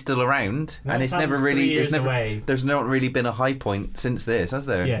obviously still around, and it's never really there's not really been a high point since this, has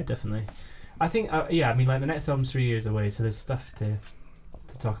there? Yeah, definitely. I think I mean, the next album's 3 years away, so there's stuff to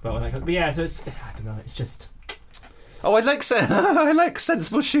talk about when that comes. But yeah, so it's I don't know, it's just. Oh, I like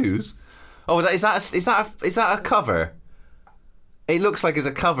Sensible Shoes. Oh, is that a cover? It looks like it's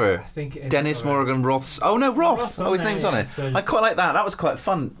a cover. I think it is Dennis Morgan Roth's. Oh no, Roth. Oh, his name's on it. So I quite like that. That was quite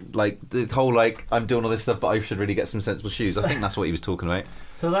fun. The whole I'm doing all this stuff, but I should really get some Sensible Shoes. I think that's what he was talking about.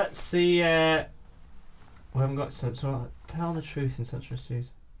 So let's see. We haven't got Tell the Truth in Sensible Shoes.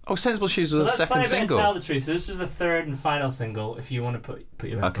 Oh, Sensible Shoes was the second single. Tell the Truth. So this was the third and final single. If you want to put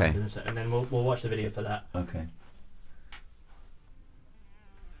your headphones in a second, and then we'll watch the video for that. Okay.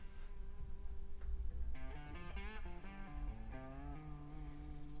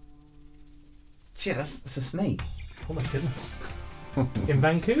 Shit, that's a snake. Oh my goodness. In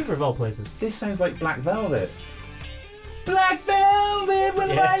Vancouver, of all places. This sounds like Black Velvet. Black Velvet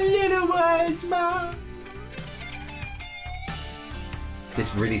with my little white smile.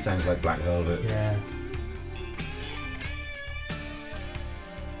 This really sounds like Black Velvet. Yeah.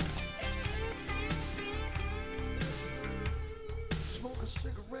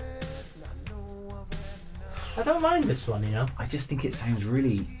 I don't mind this one, I just think it sounds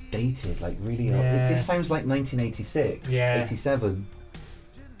really dated, really old. This sounds like 1986, 87.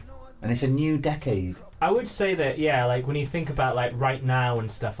 And it's a new decade. I would say that, when you think about, Right Now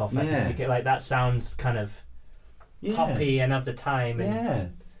and stuff off FSCK, that sounds kind of poppy and of the time.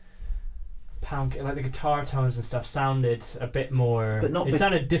 And punk, the guitar tones and stuff sounded a bit more... It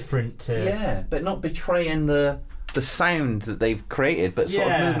sounded different to... Yeah, but not betraying the sound that they've created, but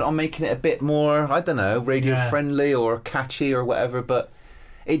sort of moving on, making it a bit more, I don't know, radio friendly or catchy or whatever, but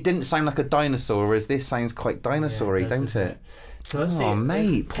it didn't sound like a dinosaur, whereas this sounds quite dinosaur-y, don't it? So let's see. Oh,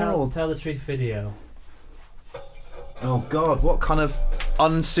 mate, Tell the Truth video. Oh, God, what kind of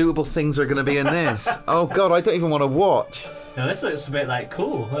unsuitable things are going to be in this? Oh, God, I don't even want to watch. No, this looks a bit like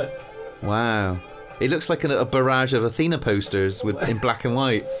cool. Look. Wow. It looks like a barrage of Athena posters in black and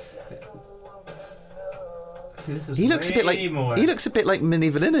white. See, this is He looks a bit like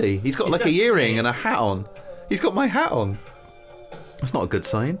Mini Valini. He's got like a earring and a hat on. He's got my hat on. That's not a good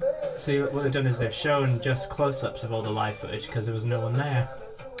sign. See, what they've done is they've shown just close-ups of all the live footage because there was no one there.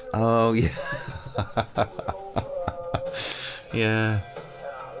 Oh, yeah. Yeah.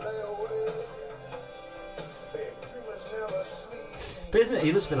 But isn't it?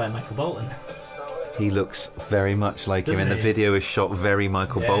 He looks a bit like Michael Bolton. He looks very much like him, and the video is shot very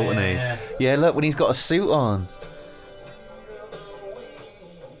Michael Bolton-y. Yeah, look, when he's got a suit on.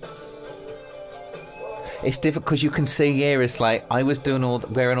 It's difficult because you can see here, it's like I was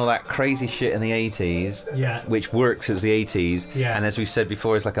wearing all that crazy shit in the 80s, which works as the 80s, and as we've said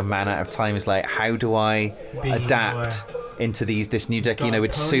before, it's like a man out of time. It's like, how do I adapt into this new decade,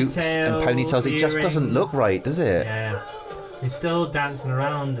 with suits and ponytails? It just doesn't look right, does it? Yeah. He's still dancing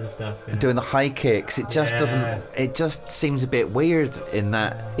around and stuff. Doing the high kicks. It just doesn't. It just seems a bit weird in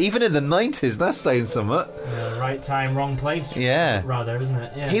that. Even in the 90s, that's saying something. Right time, wrong place. Yeah. Rather, isn't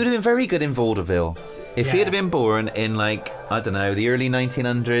it? Yeah. He would have been very good in vaudeville. If he had been born in, like, I don't know, the early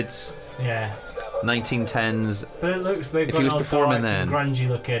 1900s. Yeah. 1910s. But it looks like if he was performing then. Grungy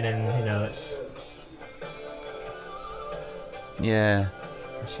looking, and, it's. Yeah.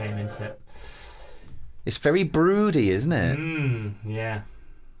 A shame, isn't it? It's very broody, isn't it? Yeah.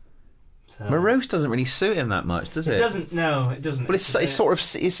 So. Morose doesn't really suit him that much, does it? It doesn't. No, it doesn't. Well, it's sort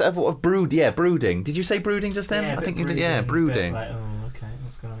of brood. Yeah, brooding. Did you say brooding just then? Yeah, I think you did. Yeah, brooding. Like, oh, okay,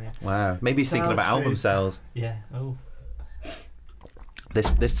 what's going on here? Wow. Maybe he's thinking about album sales. Yeah. Oh.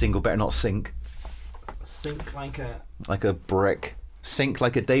 This single better not sink. Sink like a brick. Sink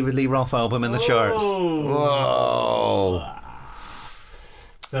like a David Lee Roth album in the charts. Whoa.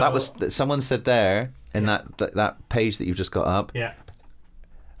 So, that was someone said there in that page that you've just got up. Yeah.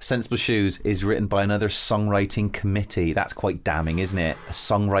 Sensible Shoes is written by another songwriting committee. That's quite damning, isn't it? A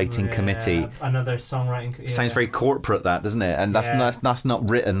songwriting committee. Another songwriting. Yeah. Sounds very corporate, that, doesn't it? And that's not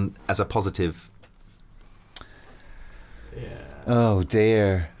written as a positive. Yeah. Oh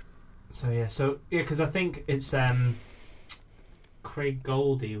dear. So because I think it's Craig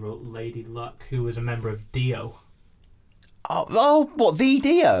Goldie wrote Lady Luck, who was a member of Dio. Oh, what, the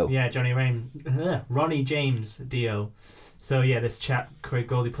Dio? Yeah, Ronnie James Dio. So yeah, this chap Craig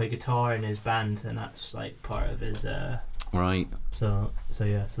Goldie played guitar in his band, and that's like part of his. Right. So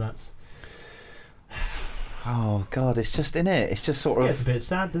that's. Oh God, it's just in it. It's just sort of. It gets a bit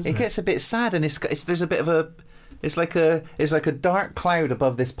sad, doesn't it? It gets a bit sad, and there's a bit of a. It's like a dark cloud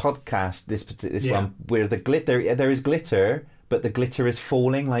above this podcast. This one where there is glitter, but the glitter is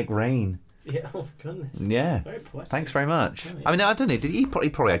falling like rain. Yeah, oh goodness. Yeah. Very poetic. Thanks very much. Brilliant. I mean, I don't know. He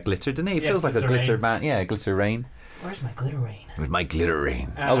probably had glitter, didn't he? It feels like a glitter man. Yeah, glitter rain. Where's my glitter rain? With my glitter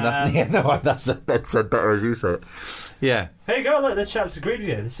rain. That's said better as you said. Yeah. Here you go. Look, this chap's agreed with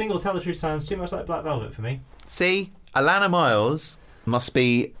you. The single "Tell the Truth" sounds too much like Black Velvet for me. See, Alana Miles must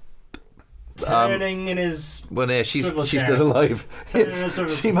be turning in his. Well, yeah, she's still alive.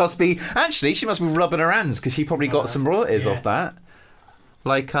 She must be rubbing her hands because she probably got some royalties off that.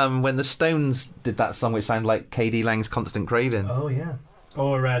 Like when the Stones did that song which sounded like K.D. Lang's Constant Craving. Oh yeah.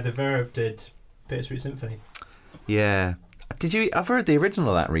 Or the Verve did Bittersweet Symphony. Yeah. I've heard the original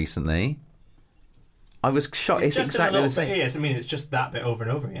of that recently. I was shocked. It's exactly the same. Yes, I mean it's just that bit over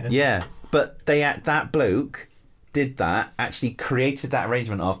and over again. Yeah, but that bloke did that, actually created that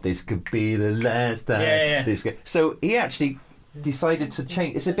arrangement of "This could be the last time." Yeah. So he actually decided to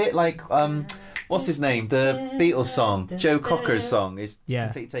change. It's a bit like what's his name? The Beatles song, Joe Cocker's song, is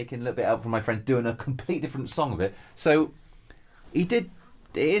completely taking a little bit out from my friend, doing a complete different song of it. So he did.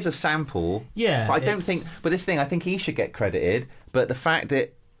 It is a sample. Yeah. But I don't think. But this thing, I think he should get credited. But the fact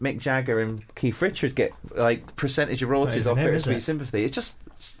that Mick Jagger and Keith Richards get like percentage of royalties off Bittersweet Sympathy, it just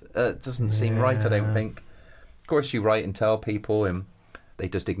doesn't seem right. I don't think. Of course, you write and tell people, and they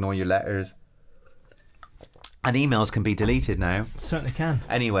just ignore your letters. And emails can be deleted now. Certainly can.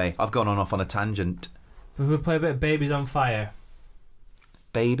 Anyway, I've gone off on a tangent. We'll play a bit of Babies on Fire.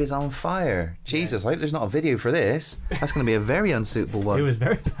 Babies on Fire. Jesus, I hope there's not a video for this. That's going to be a very unsuitable one. It was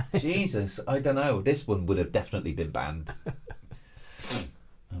very bad. Jesus, I don't know. This one would have definitely been banned.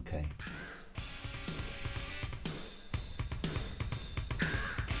 Okay.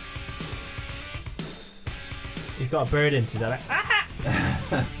 You've got a bird into that. Like, ah!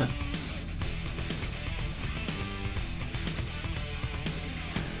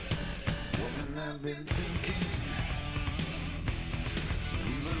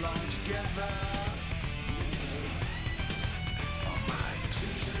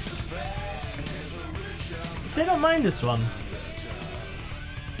 See, I don't mind this one.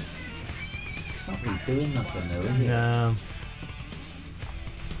 doing nothing though, is it? No.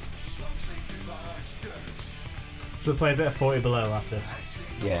 So we'll play a bit of 40 Below after this.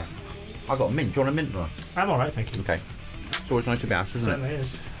 Yeah. I got a mint. Do you want a mint one? I'm alright, thank you. Okay. It's always nice to be asked, isn't it? Certainly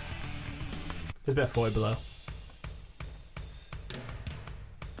is. There's a bit of 40 Below.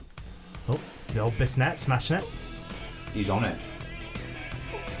 Oh, the old Bissnet smashing it. He's on it.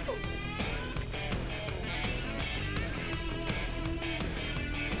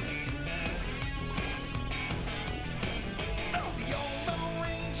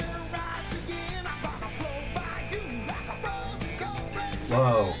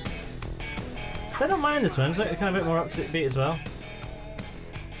 Whoa. So I don't mind this one, it's like kind of a bit more upbeat beat as well.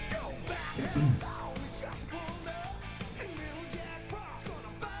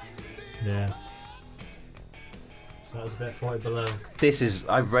 Yeah. So that was a bit 40 Below. This is.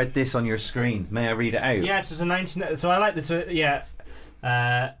 I've read this on your screen. May I read it out? Yes, it's a 19. So I like this. Yeah.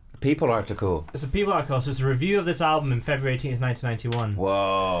 People article. It's a People article. So it's a review of this album in February 18th, 1991.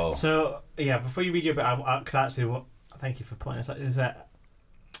 Whoa. So yeah, before you read your bit, because actually, thank you for pointing this out. Is that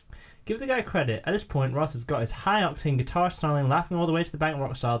give the guy credit. At this point, Roth has got his high-octane guitar snarling, laughing all the way to the bank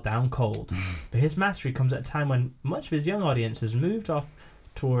rock style down cold. But his mastery comes at a time when much of his young audience has moved off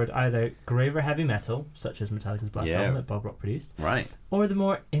toward either graver heavy metal, such as Metallica's Black Album that Bob Rock produced, right, or the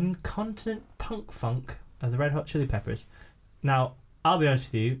more incontinent punk funk of the Red Hot Chili Peppers. Now, I'll be honest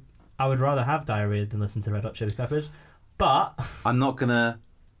with you, I would rather have diarrhea than listen to Red Hot Chili Peppers, but I'm not gonna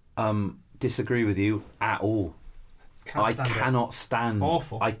disagree with you at all. I cannot stand.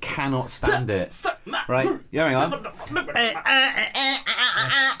 Awful. I cannot stand it. Right? Yeah, hang on.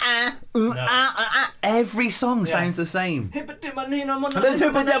 Every song sounds the same. And it's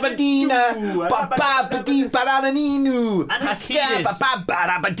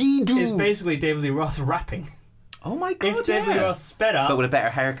basically David Lee Roth rapping. Oh my god! If David Lee Roth sped up, but with a better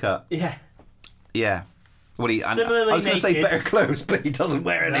haircut. Yeah. Yeah. What I Similarly was going to say better clothes, but he doesn't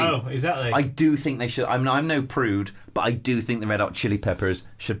wear any. No, exactly. I do think they should. I'm no prude, but I do think the Red Hot Chili Peppers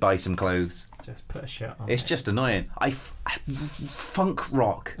should buy some clothes. Just put a shirt on. It's just annoying. Funk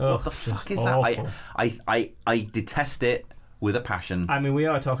rock. What the fuck is awful. that? I detest it with a passion. I mean, we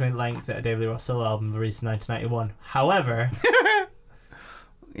are talking at length at a David Lee Roth solo album released in 1991. However,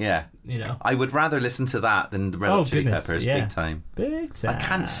 yeah, you know, I would rather listen to that than the Red Hot Chili Peppers. Yeah. Big time. Big time. I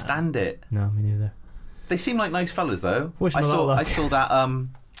can't stand it. No, me neither. They seem like nice fellas, though. I saw that.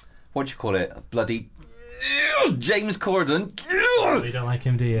 What do you call it? Bloody James Corden. Oh, you don't like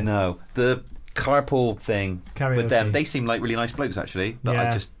him, do you? No, the carpool thing Karaoke. with them. They seem like really nice blokes, actually.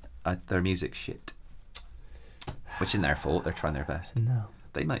 But yeah. Their music's shit. Which isn't their fault. They're trying their best. No,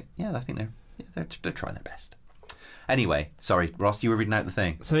 they might. Yeah, I think they're trying their best. Anyway, sorry, Ross. You were reading out the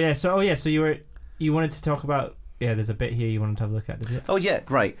thing. So you wanted to talk about. Yeah, there's a bit here you wanted to have a look at, did you? Oh, yeah,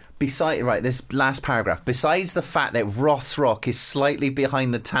 right. This last paragraph. Besides the fact that Roth's rock is slightly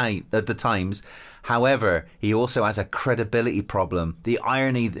behind the times, however, he also has a credibility problem. The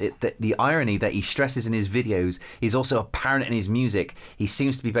irony that he stresses in his videos is also apparent in his music. He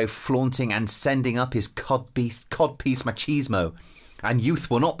seems to be both flaunting and sending up his codpiece machismo. And youth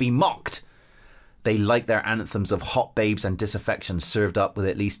will not be mocked. They like their anthems of hot babes and disaffection served up with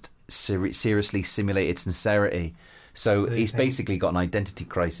at least seriously simulated sincerity. So he's basically got an identity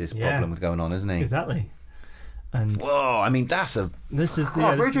crisis problem going on, isn't he? Exactly. And whoa, I mean that's this is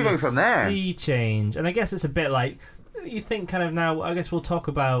where'd you go from there? Sea change, and I guess it's a bit like you think kind of now. I guess we'll talk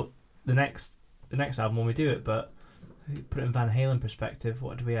about the next album when we do it, but put it in Van Halen perspective.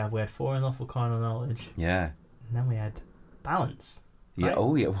 What do we have? We had For Unlawful Carnal Knowledge. Yeah. And then we had Balance. Yeah. Right?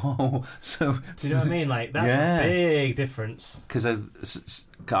 Oh, yeah. Whoa. So. Do you know what I mean? Like that's a big difference. Because I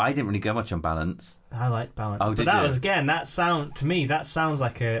didn't really go much on Balance. I liked Balance. Oh, but that was again. That sounds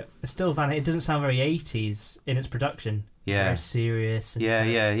like it's still Van. It doesn't sound very 80s in its production. Yeah. Very serious. And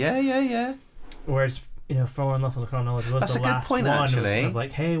Yeah. Whereas For Unlawful Carnal Knowledge was that's the a good last point, one. actually. It was kind of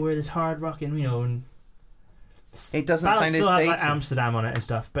like, hey, we're this hard rocking, and it doesn't Balance sound as still has dated. like Amsterdam on it and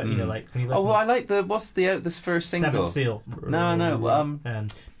stuff, but like when you listen I like what's this first single? Seventh Seal. No.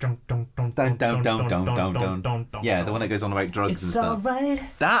 And Yeah, the one that goes on about drugs and stuff. It's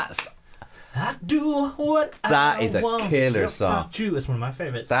alright. I do what that is a want. killer song. It's one of my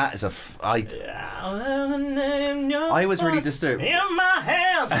favourites. That is I was really disturbed. In my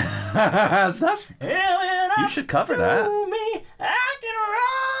hands. You should cover that. Me, I can run.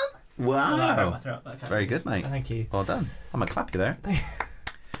 Wow. Very good, mate. Thank you. Well done. I'm going to clap you there.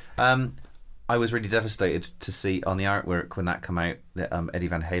 I was really devastated to see on the artwork when that came out that Eddie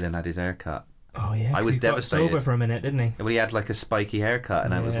Van Halen had his haircut. Oh, yeah. I was devastated. Got sober for a minute, didn't he? Well, he had like a spiky haircut,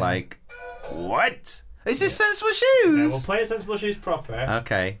 and I was like, what? Is this Sensible Shoes? Yeah, we'll play Sensible Shoes proper.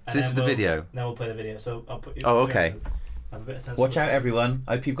 Okay, so this is the video. Then we'll play the video. So I'll put you. Oh, okay. Have a bit of Sensible Watch out, Shoes. everyone.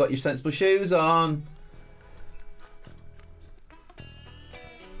 I hope you've got your Sensible Shoes on.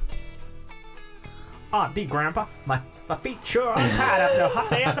 Auntie, Grandpa, my feet sure are tied up no hot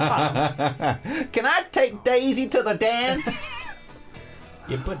day at the bottom. Can I take Daisy to the dance?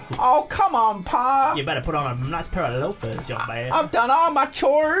 Oh, come on, Pa. You better put on a nice pair of loafers, young man. I've done all my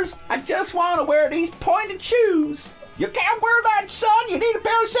chores. I just want to wear these pointed shoes. You can't wear that, son. You need a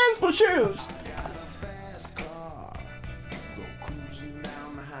pair of Sensible Shoes.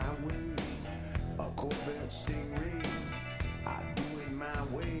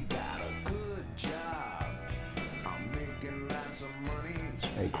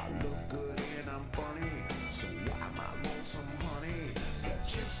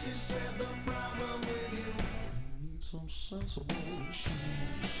 Sensible shoes.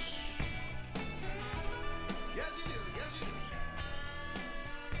 Yes, you do.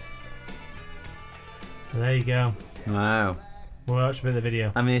 So there you go. Wow. We'll watch a bit of the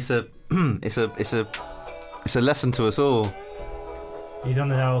video. I mean, it's a lesson to us all. You done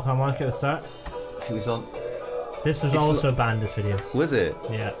the old harmonica at the start? He was on. This was also banned. This video. Was it?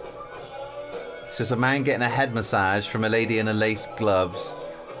 Yeah. So it's a man getting a head massage from a lady in a lace gloves.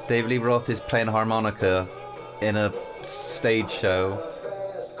 David Lee Roth is playing harmonica in a stage show.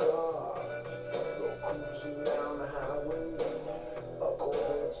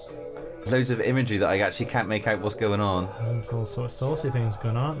 Loads of imagery that I actually can't make out what's going on. There's all sorts of saucy things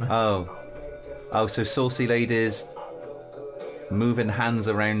going on, aren't there? Oh, so saucy ladies moving hands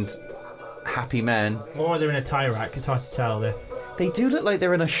around happy men. Or they're in a tie rack. It's hard to tell. They do look like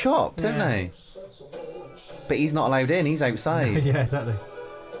they're in a shop, don't Yeah. they? But he's not allowed in. He's outside. Yeah, exactly.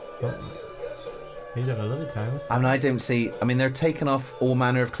 He's having a lovely time. I mean, I don't see. I mean, they're taking off all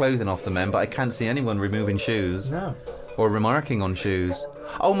manner of clothing off the men, but I can't see anyone removing shoes No. or remarking on shoes.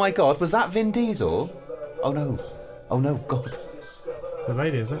 Oh my God, was that Vin Diesel? Oh no, God. It's a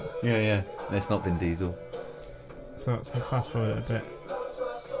lady, is it? Yeah. No, it's not Vin Diesel. So let's fast forward a bit.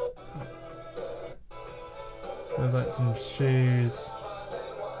 So there's like some shoes.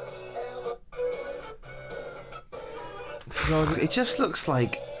 It just looks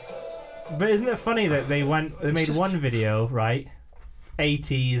like. But isn't it funny that they made one video, right?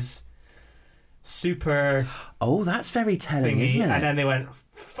 80s super Oh, that's very telling, thingy, isn't it? and then they went,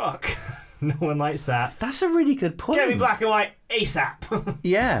 fuck, no one likes that. That's a really good point. Get me black and white ASAP.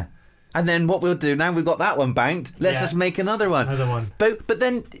 Yeah. And then what we'll do, now we've got that one banked, let's Yeah. just make another one. Another one. But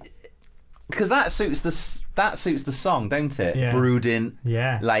then, because that suits the song, don't it? Yeah. Brooding,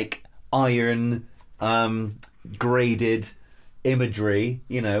 Yeah. like iron, graded imagery,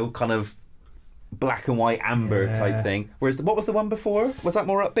 kind of black and white amber Yeah. type thing. Whereas what was the one before? Was that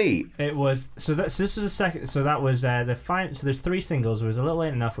more upbeat? It was so this was a second. So that was the fine. So there's 3 singles. There was A Little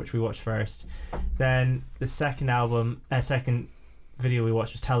Late Enough, which we watched first. Then the second video we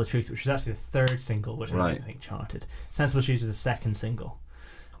watched was Tell the Truth, which was actually the 3rd single, which I don't think charted. Sensible Shoes was the 2nd single.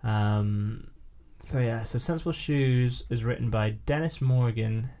 So Sensible Shoes is written by Dennis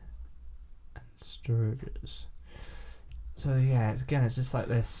Morgan and Sturgis. So yeah, it's just like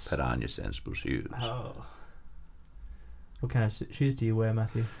this. Put on your sensible shoes. Oh. What kind of shoes do you wear,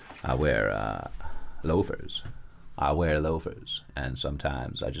 Matthew? I wear loafers. And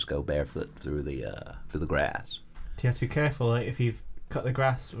sometimes I just go barefoot through the grass. Do you have to be careful, like, if you've cut the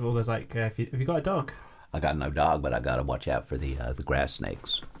grass? Or there's like, have you got a dog? I got no dog, but I gotta watch out for the grass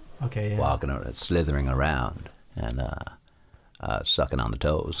snakes Okay, yeah. walking or slithering around and sucking on the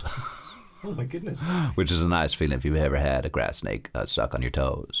toes. Oh my goodness. Which is a nice feeling if you've ever had a grass snake suck on your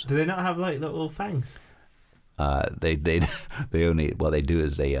toes. Do they not have like little fangs? They only, what they do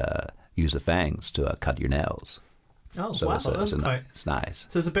is they use the fangs to cut your nails. Oh, So wow. it's nice.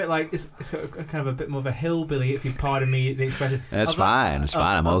 So it's a bit like, it's got kind of a bit more of a hillbilly, if you pardon me the expression. It's fine.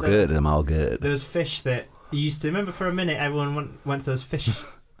 I'm all good. Those fish that you used to, remember for a minute everyone went to those fish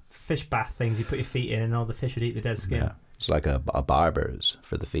bath things, you put your feet in and all the fish would eat the dead skin. Yeah. It's like a barber's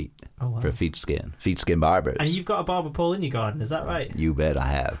for the feet. Oh, wow. For feet skin barbers. And you've got a barber pole in your garden, is that right? You bet I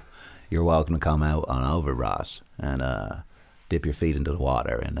have. You're welcome to come out on over, Ross, and dip your feet into the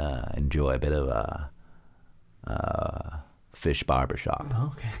water and enjoy a bit of fish barbershop.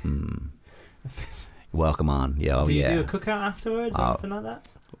 Oh, okay. Welcome on. Yeah, do you do a cookout afterwards or anything like that?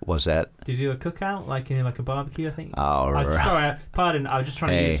 Was that? Did you do a cookout, like in like a barbecue? I think. Oh, sorry, pardon. I was just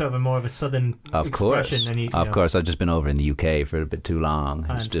trying to use sort of a more of a southern expression. Of course. I've just been over in the UK for a bit too long.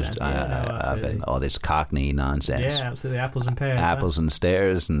 I It's just understand. I've been all this Cockney nonsense. Yeah, absolutely. Apples and pears. Apples and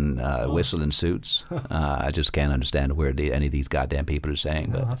stairs and whistling suits. I just can't understand where any of these goddamn people are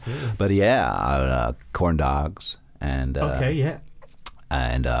saying. Oh, absolutely. But yeah, corn dogs and Okay, yeah.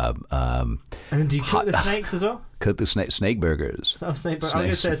 and do you cook the snakes as well? cook the snake burgers. So snake burger. I was going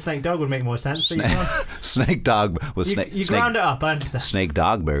to say a snake dog would make more sense. But Snake dog with snake. You ground it up. I understand. Snake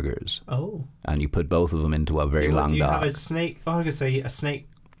dog burgers. Oh. And you put both of them into a very long do you dog. have a snake? Oh, I was going to say a snake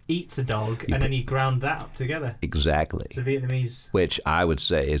eats a dog, and then you ground that up together. Exactly. It's a Vietnamese. Which I would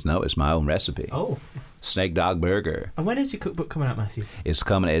say is it's my own recipe. Oh. Snake dog burger. And when is your cookbook coming out, Matthew? It's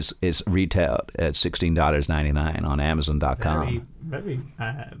coming. It's retailed at $16.99 on Amazon.com. Very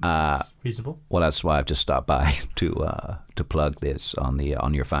reasonable. Well, that's why I've just stopped by to plug this on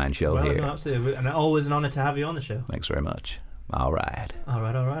your fine show here. No, absolutely, and always an honour to have you on the show. Thanks very much. All right. All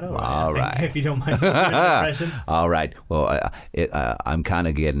right. If you don't mind doing an impression. All right. Well, I'm kind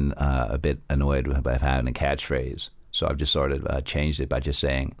of getting a bit annoyed about having a catchphrase, so I've just sort of changed it by just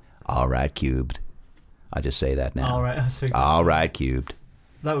saying, "All right, cubed." I just say that now. All right. All right, cubed.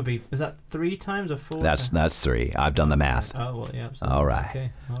 That would be. Was that 3 times or 4? That's 3. I've done the math. Oh well, yeah. Absolutely. All right.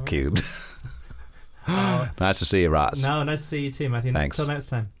 Okay. All right. Cubed. Nice to see you, Ross. No, nice to see you too, Matthew. Thanks. Until next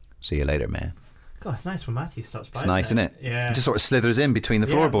time. See you later, man. God, it's nice when Matthew stops by. It's nice, isn't it? Yeah. It just sort of slithers in between the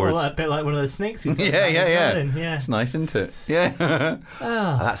floorboards. Well, a bit like one of those snakes. Yeah. Yeah. It's nice, isn't it? Yeah.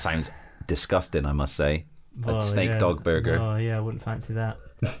 Oh. That sounds disgusting, I must say. Well, a snake dog burger. Oh, yeah, I wouldn't fancy that.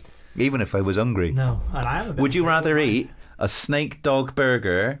 Even if I was hungry. No, and I am a bit. Would you rather eat a snake dog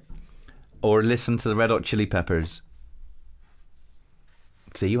burger or listen to the Red Hot Chili Peppers?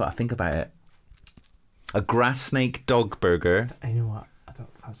 See, you got to think about it. A grass snake dog burger. You know what? I don't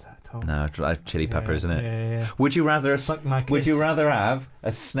fancy that at all. No, chili peppers, isn't it? Yeah. Would you rather Suck my would you kiss. rather have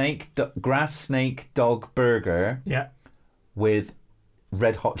a grass snake dog burger Yeah. with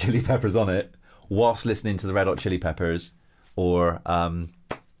Red Hot Chili Peppers on it, whilst listening to the Red Hot Chili Peppers, or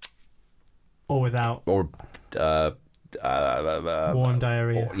without. Or warm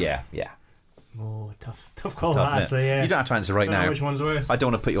diarrhea. Yeah. Oh, tough It's call, tough, isn't it? actually. Yeah. You don't have to answer right Don't know now. which one's worse? I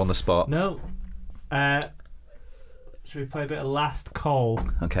don't want to put you on the spot. No. Should we play a bit of Last Call?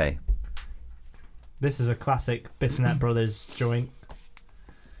 Okay. This is a classic Bissonette Brothers joint.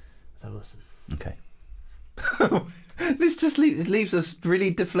 Let's have a listen. Okay. This just leaves us really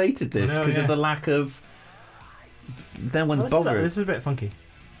deflated, this, because of the lack of... No one's bothered. This is a bit funky.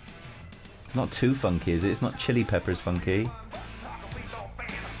 It's not too funky, is it? It's not Chili Peppers funky.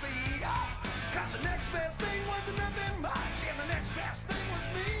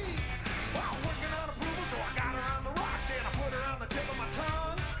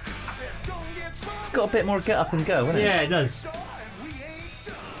 It's got a bit more get up and go, hasn't it? Yeah, it does.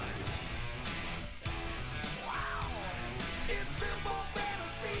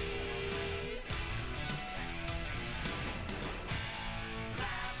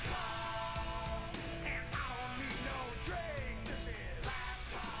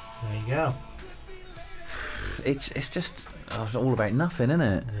 There you go. It's just all about nothing, isn't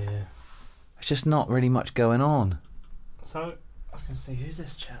it? Yeah. It's just not really much going on. So, I was going to say, who's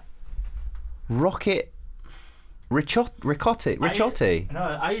this chap? Rocket Ricciotti. No,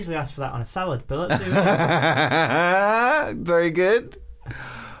 I usually ask for that on a salad, but let's do it. Very good.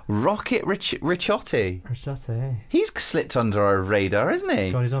 Rocket Ricciotti. Ricciotti. He's slipped under our radar, isn't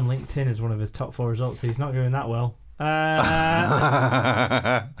he? God, he's on LinkedIn as one of his top 4 results, so he's not doing that well.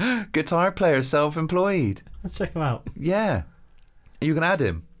 Guitar player, self-employed. Let's check him out. Yeah. You can add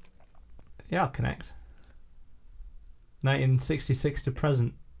him. Yeah, I'll connect. 1966 to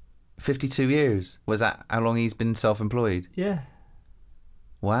present. 52 years. Was that how long he's been self-employed? Yeah.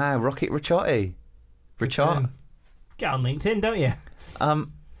 Wow, Rocket Ricciotti. Ricciotti. Get on LinkedIn, don't you? What's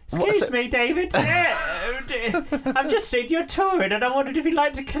Excuse it- me, David. I've just seen your tour and I wondered if you'd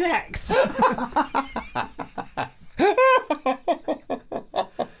like to connect.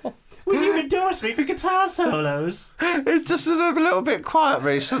 Will you endorse me for guitar solos? It's just a little bit quiet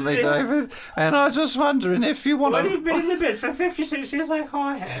recently, David, and I'm just wondering if you want Well, to... you've been in the biz for 56 years like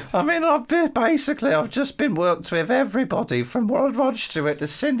I have. I mean, I've just been worked with everybody from World Rod Stewart to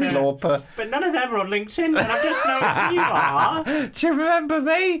Cyndi Lauper. But none of them are on LinkedIn, and I've just noticed who you are. Do you remember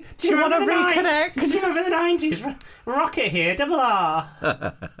me? Do you want to reconnect? Do you remember the 90s? Rocket here, double R.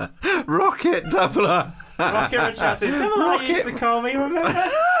 Rocket double R. Rocket Ricciotti. Double R used to call me,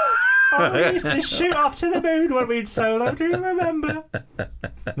 remember? Oh, we used to shoot off to the moon when we'd solo, do you remember?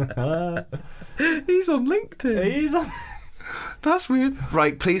 He's on LinkedIn. He's on... That's weird.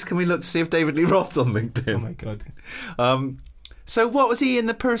 Right, please can we look to see if David Lee Roth's on LinkedIn? Oh my god. So what was he in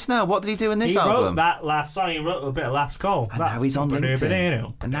the Personnel? What did he do in this He album? wrote that last song. He wrote a bit of Last Call. And now he's on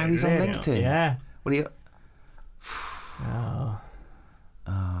LinkedIn. And now he's on LinkedIn. Yeah. What do you... Oh.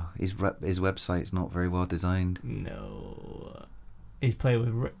 Oh, his website's not very well designed. No. He's played with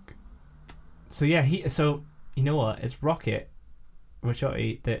Rick. So yeah, so you know what? It's Rocket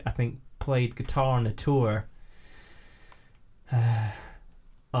Ricciotti that I think played guitar on the tour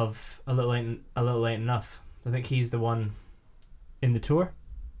of A Little Late Enough. I think he's the one in the tour.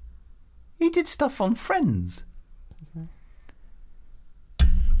 He did stuff on Friends.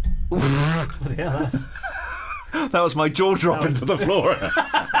 Yeah, that was my jaw dropping to the floor.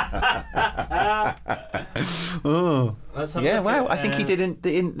 Oh, yeah! Wow, I think he did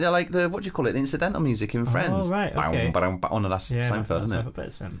in like the what do you call it? The incidental music in Friends. Oh right, okay. On the last Seinfeld, isn't it? A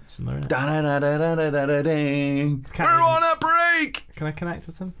bit similar, isn't it? We're on a break. Can I connect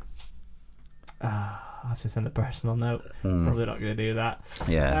with him? I have to send a personal note. Probably not going to do that.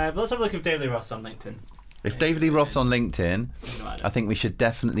 Yeah. But let's have a look at David Lee Roth on LinkedIn. If David Lee Roth's on LinkedIn, I think we should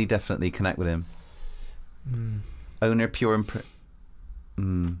definitely connect with him. Owner Pure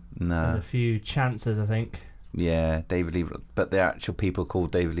no. There's a few chances, I think. Yeah, David Lee Roth, but the actual people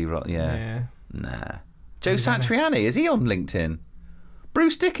called David Lee Roth. Yeah. Nah. Joe Satriani, is he on LinkedIn?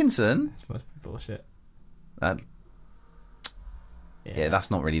 Bruce Dickinson. This must be bullshit. Yeah,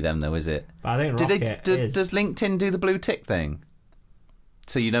 that's not really them though, is it? But I think does LinkedIn do the blue tick thing?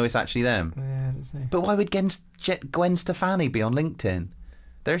 So you know it's actually them? Yeah, I don't see. But why would Gwen Stefani be on LinkedIn?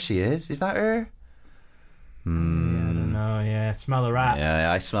 There she is. Is that her? Yeah, I don't know. Yeah, smell a rat.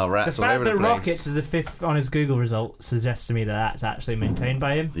 Yeah, I smell rats all over the fact place. that Rockets is a fifth on his Google result suggests to me that that's actually maintained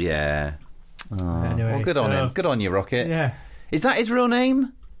by him. Yeah. Oh, anyway, well, good on him. Good on you, Rocket. Yeah. Is that his real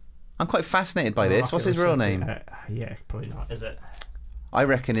name? I'm quite fascinated by this. Rocket What's his real name? Yeah, probably not, is it? I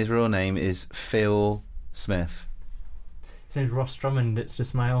reckon his real name is Phil Smith. His name's Ross Drummond. It's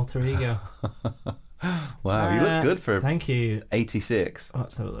just my alter ego. Wow, you look good for thank you. 86.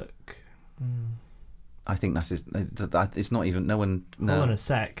 Let's have a look. I think that's his. It's not even. No one. No. Hold on a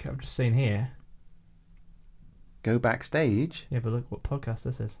sec. I've just seen here. Go backstage. Yeah, but look what podcast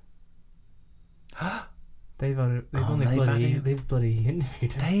this is. They've bloody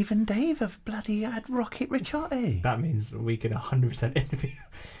interviewed him. Dave and Dave have bloody had Rocket Ricciotti. That means we can 100% interview.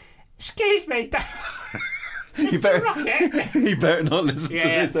 Excuse me, you better, Rocket. You better not listen to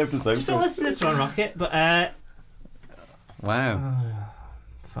this episode. Just don't listen to this one, Rocket. But wow.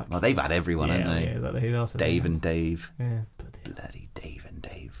 Fuck. Well, they've had everyone, haven't they? Yeah, exactly. Who else? Dave and Dave. Yeah, bloody Dave and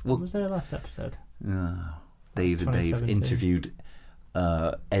Dave. What was their last episode? Dave and Dave interviewed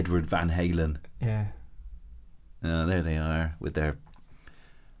Edward Van Halen. Yeah. There they are with their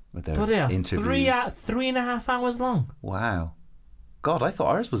interviews. 3.5 hours long. Wow. God, I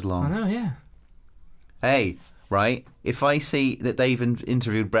thought ours was long. I know, yeah. Hey, right. If I see that they've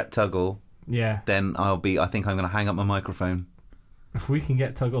interviewed Brett Tuggle, then I think I'm going to hang up my microphone. If we can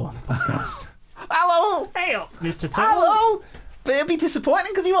get Tuggle on the podcast. Hello! Hey up, Mr. Tuggle! Hello! But it'd be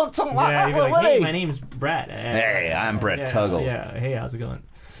disappointing because he won't talk like that, like, hey, my name's Brett. Hey, I'm Brett Tuggle. Yeah, hey, how's it going?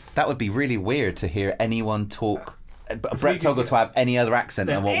 That would be really weird to hear anyone talk, Brett Tuggle to have any other accent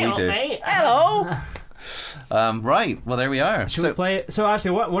than what we do. Mate. Hello! Right, well there we are. Should we play it? So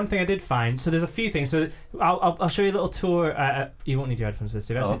actually, one thing I did find. So there's a few things. So I'll show you a little tour. You won't need your headphones for this.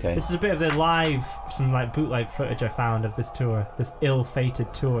 Okay. This is a bit of the some bootleg footage I found of this tour, this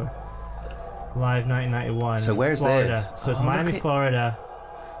ill-fated tour, live 1991. So where's Florida. this? So it's Miami, Florida.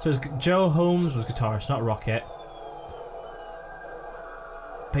 So Joe Holmes was guitarist, not Rocket.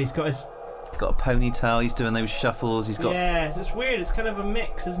 But he's got a ponytail. He's doing those shuffles. He's got. Yeah, so it's weird. It's kind of a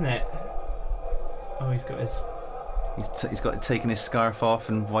mix, isn't it? Oh, he's got his. He's got taking his scarf off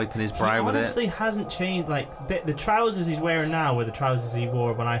and wiping his brow with it. He honestly hasn't changed. Like the trousers he's wearing now were the trousers he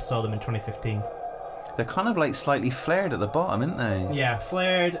wore when I saw them in 2015. They're kind of like slightly flared at the bottom, aren't they? Yeah,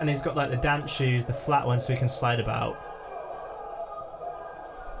 flared, and he's got like the dance shoes, the flat ones, so he can slide about.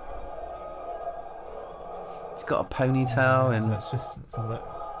 He's got a ponytail and. Let's have a look.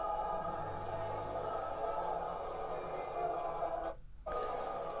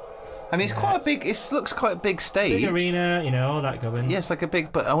 I mean, it's quite a big. It looks quite a big stage. Big arena, all that going. Yeah, it's like a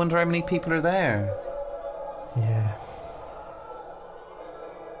big. But I wonder how many people are there. Yeah.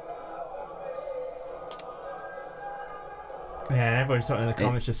 Yeah, and everyone's talking in the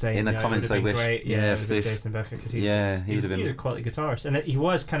comments just saying. In the comments, they wish. Great. Yeah, if Jason Becker, because he would have been. He was a quality guitarist, and he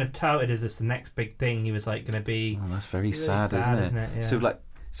was kind of touted as this the next big thing. He was like going to be. Oh, that's very sad, isn't it? Yeah.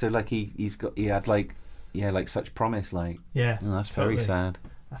 So like he had like such promise, like. Yeah. Oh, that's totally. Very sad.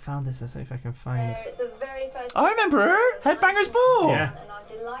 I found this. Let's see if I can find. It's the very first I remember her. Headbangers Ball. Yeah. And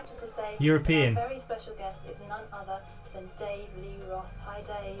I'm delighted to say European. our very special guest is none other than Dave Lee Roth. Hi,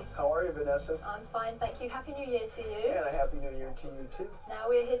 Dave. How are you, Vanessa? I'm fine, thank you. Happy New Year to you. And a happy new year to you, too. Now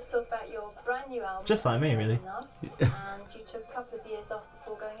we're here to talk about your brand new album. Just like me, really. Enough. And you took a couple of years off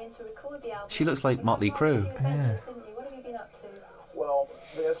before going in to record the album. She looks like You Motley had quite a Crue. few adventures, didn't you? What have you been up to? Well,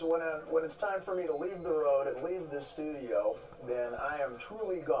 Vanessa, when it's time for me to leave the road and leave the studio, then I am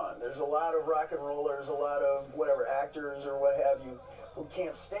truly gone. There's a lot of rock and rollers, a lot of whatever actors or what have you, who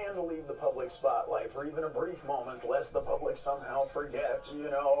can't stand to leave the public spotlight for even a brief moment, lest the public somehow forget,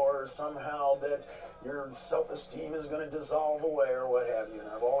 or somehow that your self-esteem is going to dissolve away or what have you. And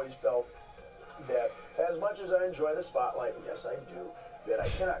I've always felt that as much as I enjoy the spotlight, and yes, I do, that I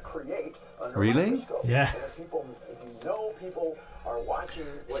cannot create under a Really? microscope. Yeah. And if you know people are watching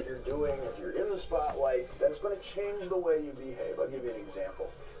what you're doing, if you're in the spotlight, then it's going to change the way you behave. I'll give you an example.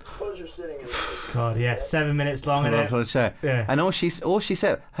 Suppose you're sitting in the God, yeah, 7 minutes long in On it. the show. Yeah. And all she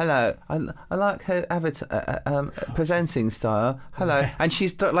said, hello, I like her presenting style. Hello. And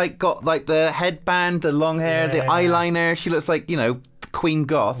she's got like the headband, the long hair, the Yeah. eyeliner. She looks like, Queen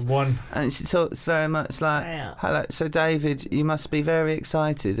Goth. One. And she talks very much like, Yeah. hello. So David, you must be very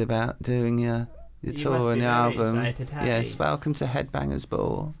excited about doing your You tour must and be your very album. excited, Harry. Yes, welcome to Headbangers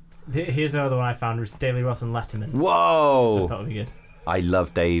Ball. Here's another one I found. Was Dave Lee Roth and Letterman. I Whoa! thought it would be good. I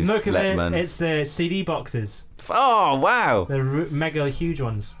love Dave Look at it. Letterman. It's CD boxes. Oh, wow! They're mega huge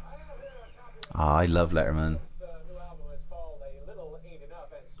ones. Oh, I love Letterman. New album is called A Little Ain't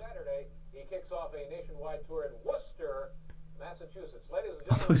Enough, and Saturday he kicks off a nationwide tour in Worcester, Massachusetts. Ladies and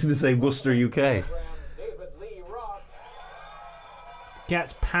I gentlemen, was going to say Worcester, UK. David Lee Roth.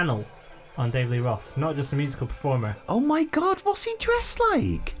 Gets panel on Dave Lee Roth, not just a musical performer. Oh my God, what's he dressed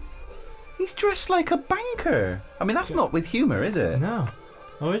like? He's dressed like a banker. I mean, that's not with humour, is it? No.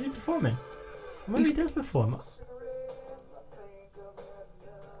 Or is he performing? Maybe he He's- does perform.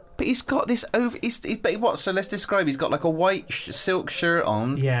 But he's got this over. But what? So let's describe. He's got like a white silk shirt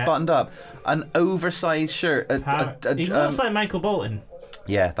on, Yeah. buttoned up, an oversized shirt. He looks like Michael Bolton.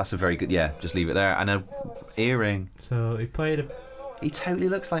 Yeah, that's a very good. Yeah, just leave it there. And a earring. So he played a. He totally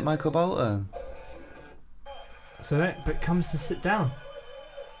looks like Michael Bolton. So that, but comes to sit down.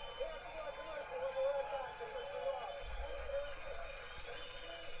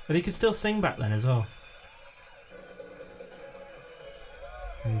 But he could still sing back then as well.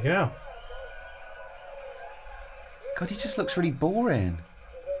 There you go. God, he just looks really boring.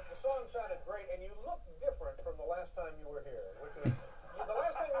 The song sounded great, and you look different from the last time you were here. Which was, the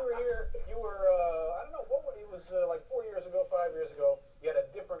last time you were here, you were, I don't know, it was like 4 years ago, 5 years ago. You had a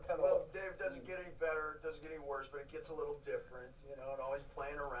different kind of Well, look. Dave, doesn't get any better, doesn't get any worse, but it gets a little different, and always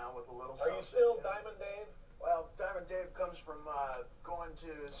playing around with a little Are you something. still Diamond Dave? Well, Diamond Dave comes from going to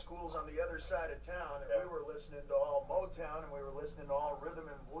schools on the other side of town, and Yeah. we were listening to all Motown, and we were listening to all rhythm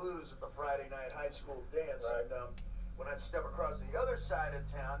and blues at the Friday night high school dance. Right. And when I'd step across the other side of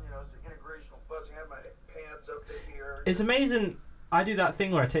town, it's the integrational fuzzing. I had my pants up to here. It's amazing. I do that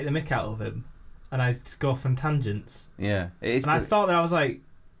thing where I take the mick out of him, and I just go off on tangents. Yeah, it is. And I thought that I was like,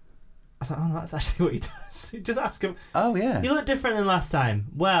 oh, no, that's actually what he does. Just ask him. Oh yeah, You look different than last time.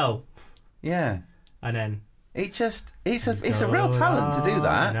 Well, yeah. and then It's a real talent to do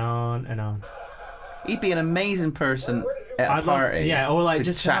that. And on and on. He'd be an amazing person at a I'd love party. to, yeah, or like to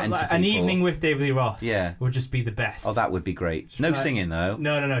just chatting have, like, to an people. evening with David Lee Roth. Yeah. would just be the best. Oh, that would be great. No Like- singing though.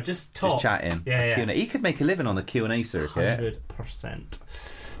 No, just talk. Just chatting. Yeah, yeah. Q&A. He could make a living on the Q&A circuit. 100%.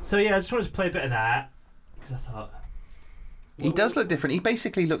 So yeah, I just wanted to play a bit of that because I thought He does look different. He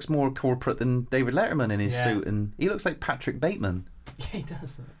basically looks more corporate than David Letterman in his Yeah. suit, and he looks like Patrick Bateman. yeah, he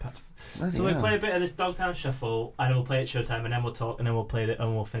does. Look Patrick. Bloody So we'll hell. play a bit of this Dogtown Shuffle, and we'll play it Showtime, and then we'll talk, and then we'll play it,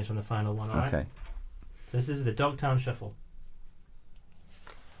 and we'll finish on the final one. All right. Okay. This is the Dogtown Shuffle.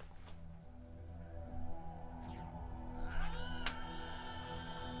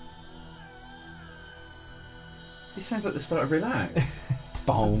 He sounds like the start of Relax.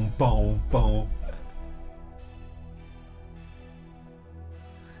 Boom, boom, boom.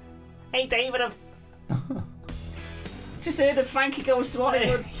 Hey, David, I've Just heard that Frankie goes to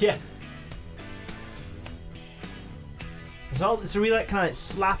Hollywood. yeah. It's a really like, kind of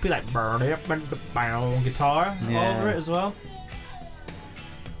slappy, like burn it and the bound guitar Yeah. over it as well.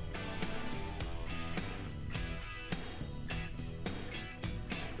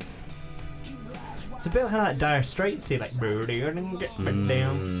 It's a bit kind of like Dire Straitsy, like burn it and get back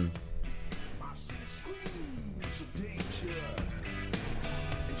down.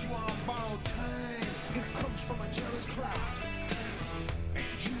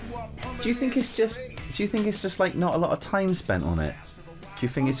 Do you think it's just like not a lot of time spent on it? Do you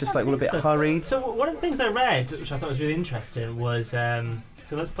think it's just like all a bit hurried? So one of the things I read, which I thought was really interesting, was so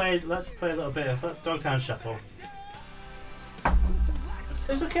let's play a little bit of Dogtown Shuffle.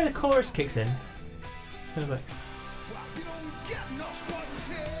 So it's okay. The chorus kicks in. So it's like,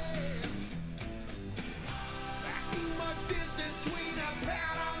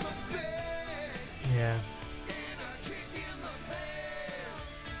 yeah.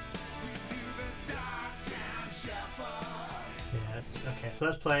 Okay, so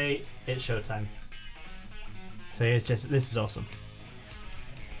let's play It's Showtime. So here's just, this is awesome.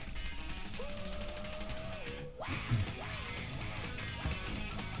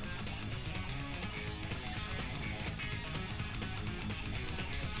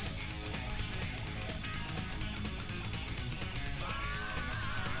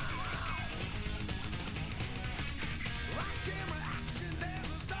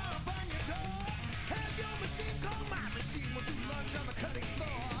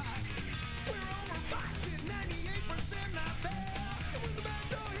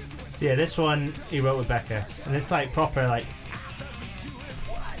 So yeah, this one he wrote with Becca, and it's like proper like.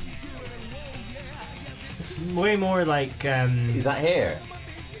 It's way more like. Is that here?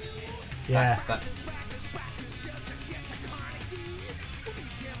 Yeah. That.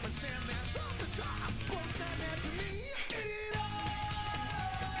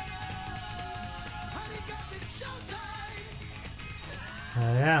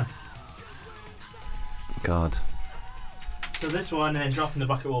 Yeah. God. So this one and then Drop in the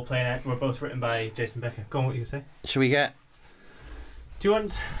Bucket Will Play It were both written by Jason Becker. Go on, what you can say? Should we get? Do you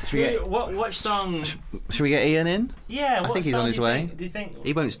want? What song? Should we get Ian in? Yeah, I think he's on his way. Do you think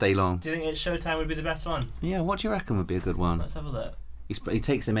he won't stay long? Do you think It's Showtime would be the best one? Yeah. What do you reckon would be a good one? Let's have a look. He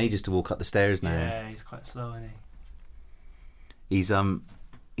takes him ages to walk up the stairs now. Yeah, he's quite slow, isn't he?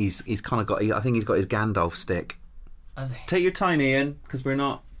 He's kind of got. I think he's got his Gandalf stick. Has he? Take your time, Ian, because we're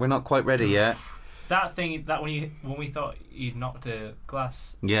not quite ready yet. That thing that when we thought you'd knocked a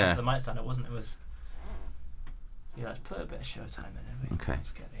glass Yeah. onto the mic stand, it wasn't. It was. Yeah, let's put a bit of Showtime in it. Okay.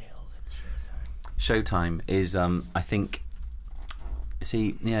 Let's get the old Showtime. Showtime is I think.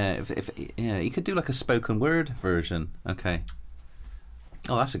 See, yeah, if you could do like a spoken word version. Okay.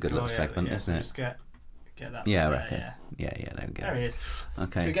 Oh, that's a good little segment, isn't it? Just get that. Yeah, I there, reckon. Yeah, there we go. There he is.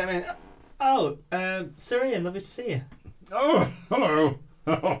 Okay. Should we get him in? Oh, Sir Ian, lovely to see you. Oh, hello.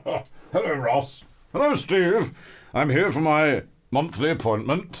 Hello, Ross. Hello, Steve. I'm here for my monthly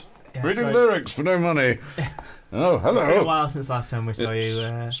appointment. Yeah, Reading sorry. lyrics for no money. Oh, hello. It's been a while since last time we saw you.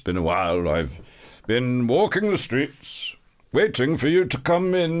 It's been a while. I've been walking the streets, waiting for you to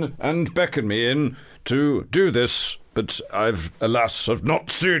come in and beckon me in to do this. But I've, alas, have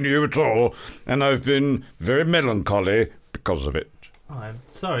not seen you at all, and I've been very melancholy because of it. Oh, I'm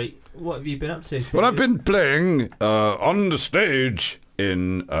sorry. What have you been up to? Well, I've been playing on the stage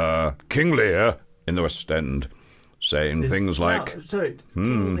in King Lear in the West End, saying things like... Oh, sorry,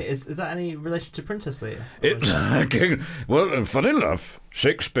 King Lear, is that any relation to Princess Lear? Well, funny enough,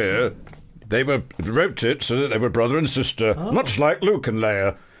 Shakespeare, they wrote it so that they were brother and sister, much like Luke and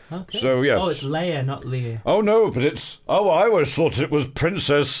Leia. Okay. So, yes. Oh, it's Leia, not Lear. Oh, no, but it's... Oh, I always thought it was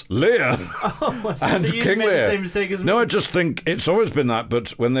Princess Leia. Oh, so and you King made Lear. the same mistake as me? No, I just think it's always been that, but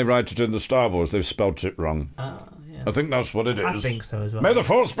when they write it in the Star Wars, they've spelt it wrong. Oh, yeah. I think that's what it is. I think so as well. May the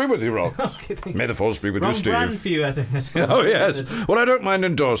Force be with you, Rob. Okay, thank May the Force be with you, Wrong Steve. brand for you, I think. Oh, yes. Well, I don't mind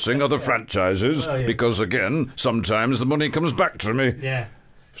endorsing other franchises because, again, sometimes the money comes back to me. Yeah.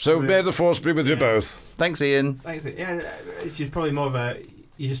 So may the Force be with you both. Thanks, Ian. Thanks. Yeah, it's just probably more of a...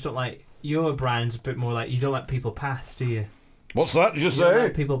 You just don't like... Your brand's a bit more like... You don't let people pass, do you? What's that, did you You don't say?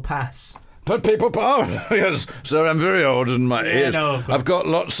 let people pass. But people power. Yes, so I'm very old in my ears. No, of course. I've got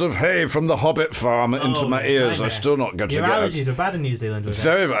lots of hay from the Hobbit farm into my ears. nightmare. I still not get to Your get out. allergies are bad in New Zealand, with it.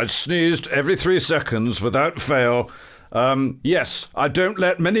 Very bad. I sneezed every 3 seconds without fail. Yes, I don't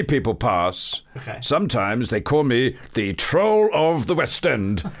let many people pass. Okay. Sometimes they call me the troll of the West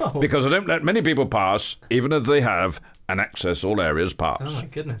End because I don't let many people pass, even if they have an access all areas pass. Oh my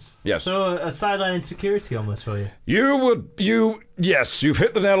goodness. Yes. So a sideline insecurity almost for you. Yes, you've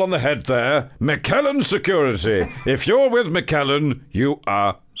hit the nail on the head there. McKellen Security. If you're with McKellen, you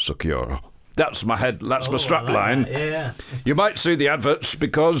are secure. That's my strap line. That. Yeah. You might see the adverts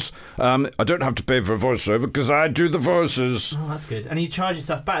because I don't have to pay for a voiceover because I do the voices. Oh, that's good. And you charge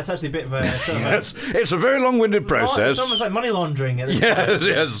yourself back. It's actually a bit of a... Sort of Yes, it's a very long-winded process. It's almost like money laundering. At this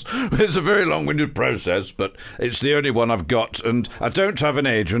Yes, it's a very long-winded process, but it's the only one I've got, and I don't have an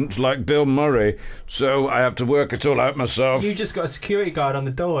agent like Bill Murray, so I have to work it all out myself. You just got a security guard on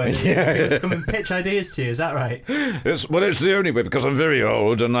the door. And come and pitch ideas to you. Is that right? It's the only way because I'm very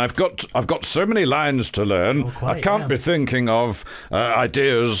old, and I've got so many lines to learn. Oh, quite, I can't yeah. be thinking of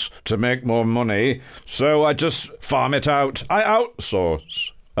ideas to make more money, so I just farm it out. I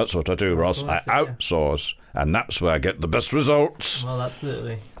outsource. That's what I do, Ross. I outsource. And that's where I get the best results. Well,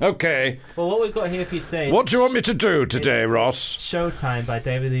 absolutely. Okay. Well, what we've got here for you today... What do you want me to do today, Ross? Showtime by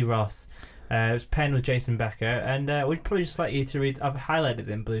David Lee Roth. It was penned with Jason Becker, and we'd probably just like you to read... I've highlighted it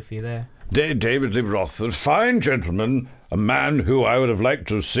in blue for you there. David Lee Roth, a fine gentleman, a man who I would have liked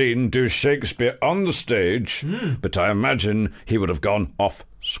to have seen do Shakespeare on the stage, but I imagine he would have gone off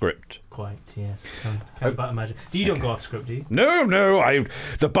script. Quite, yes. Can't but imagine. You don't go off script, do you? No,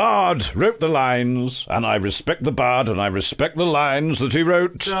 the Bard wrote the lines, and I respect the Bard, and I respect the lines that he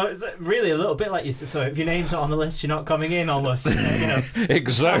wrote. So it's really a little bit like you said, so if your name's not on the list, you're not coming in almost.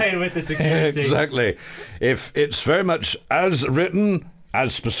 Exactly. Playing with the security. Exactly. If it's very much as written,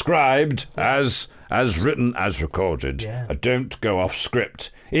 as prescribed, as written, as recorded. Yeah. I don't go off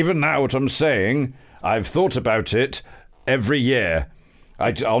script. Even now, what I'm saying, I've thought about it every year.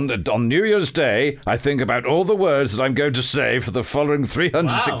 On New Year's Day, I think about all the words that I'm going to say for the following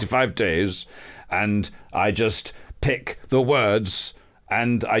 365 days, and I just pick the words,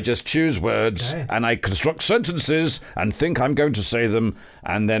 and I just choose words, and I construct sentences and think I'm going to say them,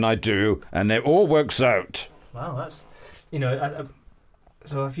 and then I do, and it all works out. Wow, that's...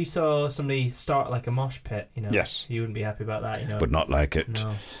 So if you saw somebody start like a mosh pit, yes, you wouldn't be happy about that, Would not like it.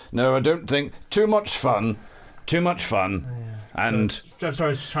 No, I don't think. Too much fun. Yeah. And so, I'm sorry, I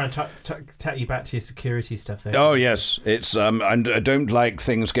was just trying to take you back to your security stuff there. Oh yes, it's and I don't like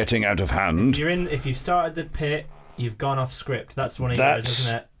things getting out of hand. If you've started the pit, you've gone off script. That's one of yours,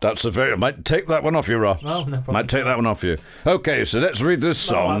 isn't it? That's I might take that one off you, Ross. Oh, no problem. Might take that one off you. Okay, so let's read this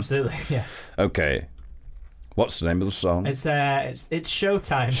song. Oh, absolutely, yeah. Okay, what's the name of the song? It's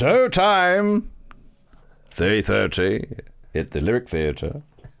Showtime. Showtime. 3:30 at the Lyric Theatre.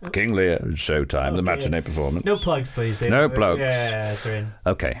 King Lear, Showtime, the matinee performance. No plugs, please, David. No plugs. Yeah, they're in.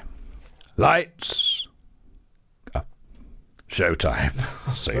 Okay. Lights. Showtime.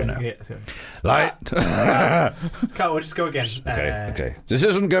 So you know. Light. We'll just go again. Okay. This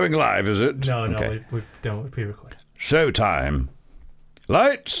isn't going live, is it? No, okay. we don't. We pre-record. Showtime.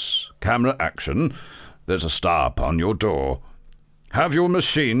 Lights. Camera action. There's a star upon your door. Have your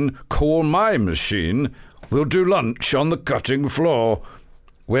machine call my machine. We'll do lunch on the cutting floor.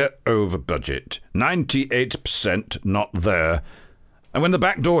 We're over budget. 98% not there. And when the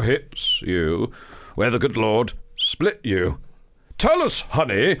back door hits you, where the good Lord split you, tell us,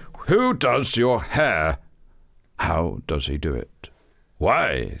 honey, who does your hair? How does he do it?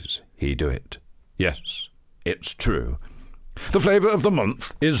 Why's he do it? Yes, it's true. The flavour of the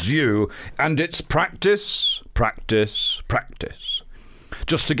month is you, and it's practice, practice, practice.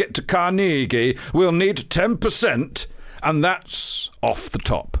 Just to get to Carnegie, we'll need 10%, and that's off the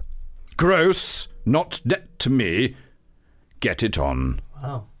top. Gross, not debt to me. Get it on.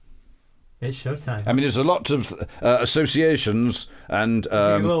 Wow. It's Showtime. I mean, there's a lot of associations and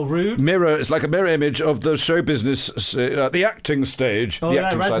a little rude. Mirror. It's like a mirror image of the show business, the acting stage. Oh, the that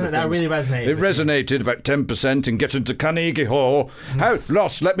acting side of that really resonated. It resonated about 10% and getting to Carnegie Hall. Yes.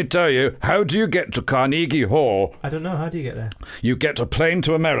 Ross, let me tell you, how do you get to Carnegie Hall? I don't know. How do you get there? You get a plane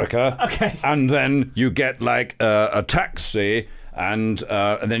to America. Okay. And then you get like a taxi. And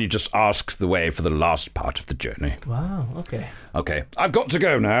then you just ask the way for the last part of the journey. Wow, okay. Okay, I've got to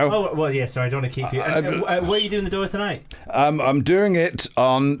go now. Oh, well, yeah, sorry, I don't want to keep you. Where are you doing the door tonight? I'm doing it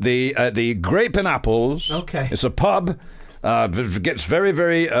on the Grape and Apples. Okay. It's a pub. It gets very,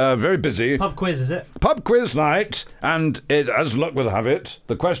 very, very busy. Pub quiz, is it? Pub quiz night. And as luck would have it,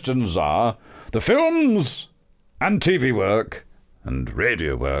 the questions are the films and TV work and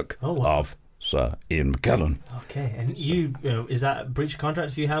radio work of Sir Ian McKellen. Okay, and is that a breach of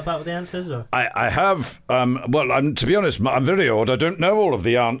contract if you help out with the answers? Or? I have, to be honest, I'm very old. I don't know all of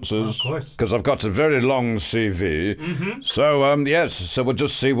the answers. Of course. Because I've got a very long CV. Mm-hmm. So, yes, so we'll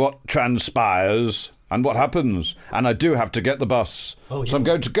just see what transpires and what happens. And I do have to get the bus. Oh, yeah. So I'm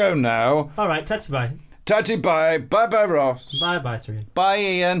going to go now. All right, tatty bye. Tatty bye. Bye-bye, Ross. Bye-bye, Sir. Bye,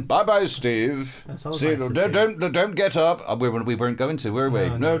 Ian. Bye-bye, Steve. That's all. See, don't get up. We weren't going to, were we?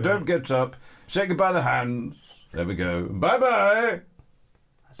 No, don't get up. Say goodbye to the hands. There we go. Bye-bye.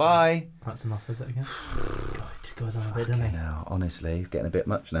 Bye. That's enough, is it again? God, it goes on a bit, doesn't it? Now, honestly, he's getting a bit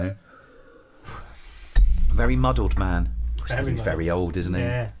much now. Very muddled man. Because he's very old, isn't he?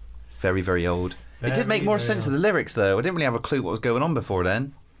 Yeah. Very, very old. It did make more sense of the lyrics, though. I didn't really have a clue what was going on before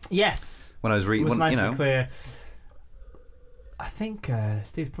then. Yes. When I was reading, it was nice and clear. I think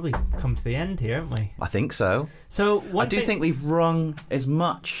Steve's probably come to the end here, haven't we? I think so. So I do think we've rung as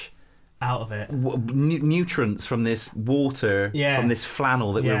much out of it. Nutrients from this water, from this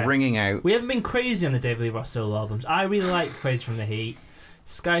flannel that we're wringing out. We haven't been crazy on the David Lee Roth solo albums. I really like Crazy from the Heat.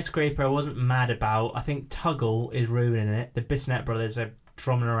 Skyscraper I wasn't mad about. I think Tuggle is ruining it. The Bissonette brothers are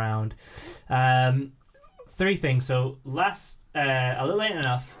drumming around. 3 things. So A Little Ain't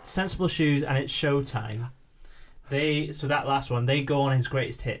Enough, Sensible Shoes, and It's Showtime. That last one, they go on his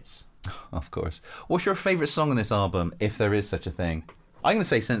greatest hits. Of course. What's your favourite song on this album, if there is such a thing? I'm going to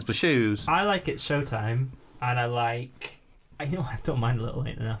say Sensible Shoes. I like It's Showtime, and I don't mind A Little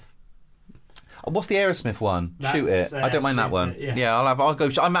Ain't Enough. What's the Aerosmith one? Shoot It. I don't mind that one. Yeah, I'll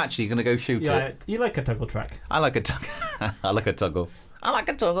go. I'm actually going to go Shoot It. You like a Tuggle track? I like a Tuggle. I like a Tuggle. I like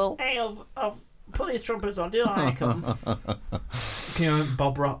a Tuggle. Hey, I've put these trumpets on. Do you like them? Can you remember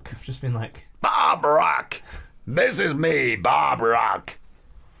Bob Rock just been like, Bob Rock, this is me, Bob Rock.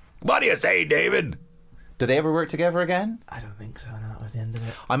 What do you say, David? Did they ever work together again? I don't think so. No, that was the end of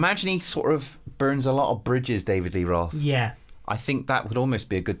it. I imagine he sort of burns a lot of bridges, David Lee Roth. Yeah. I think that would almost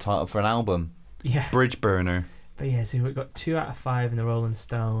be a good title for an album. Yeah. Bridge Burner. But yeah, so we got 2 out of 5 in the Rolling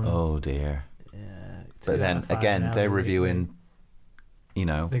Stone. Oh dear. But then again, they're reviewing, they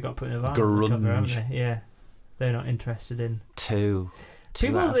got put in a van grunge. Cover, haven't they? Yeah. They're not interested in 2.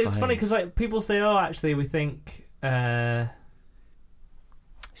 People, it's funny because people say, "Oh, actually, we think." It's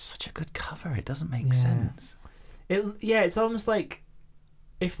such a good cover. It doesn't make sense. It's almost like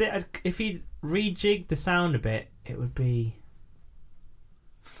if he'd rejigged the sound a bit, it would be.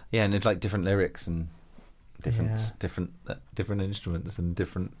 Yeah, and it's like different lyrics and different instruments and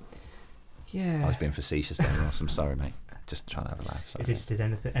different. Yeah. I was being facetious there, Ross. I'm sorry, mate. Just trying to have a laugh. Sorry, if he just did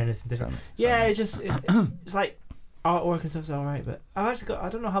anything different. Sorry. It's like artwork and stuff's alright, but I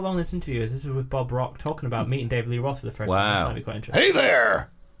don't know how long this interview is. This is with Bob Rock talking about meeting David Lee Roth for the first time. This might be quite interesting. Hey there,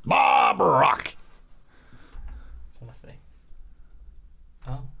 Bob Rock. So let's see.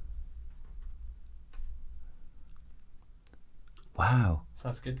 Oh. Wow. So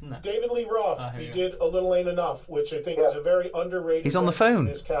that's good, isn't it? David Lee Roth, he did A Little Ain't Enough, which I think is a very underrated. He's on the phone. In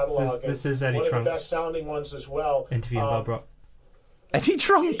his catalog. This is Eddie one Trunk. One of the best sounding ones as well. Interviewing Bob Rock. Eddie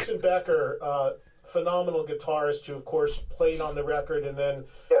Trunk. Jason Becker, phenomenal guitarist who, of course, played on the record and then,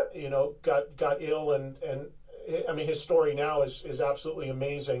 got ill and I mean, his story now is absolutely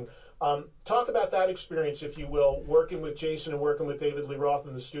amazing. Talk about that experience, if you will, working with Jason and working with David Lee Roth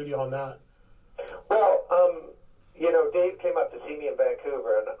in the studio on that. Well, Dave came up to see me in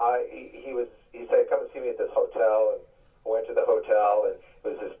Vancouver, and he said, "Come and see me at this hotel." And I went to the hotel, and it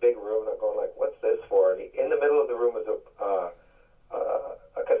was this big room, and I'm going like, "What's this for?" And in the middle of the room was a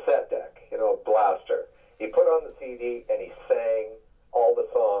cassette deck, a blaster. He put on the CD, and he sang all the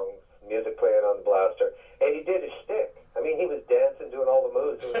songs, music playing on the blaster, and he did his shtick. I mean, he was dancing, doing all the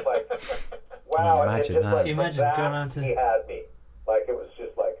moves. It was like, wow! Imagine and just that. like Can you imagine going on to... he had me. Like, it was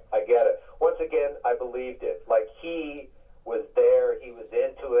just like, I get it. Once again, I believed it. Like, he was there, he was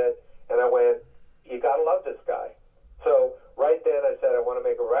into it, and I went, you gotta love this guy. So right then I said, I want to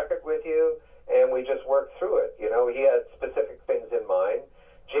make a record with you, and we just worked through it. He had specific things in mind.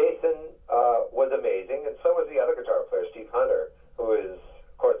 Jason was amazing, and so was the other guitar player, Steve Hunter, who is,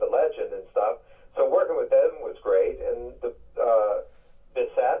 of course, a legend and stuff. So working with them was great, and the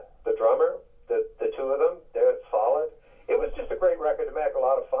Bissett, the drummer, the 2 of them, they're solid. It was just a great record to make, a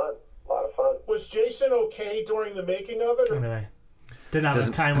lot of fun. Was Jason okay during the making of it? Anyway, didn't have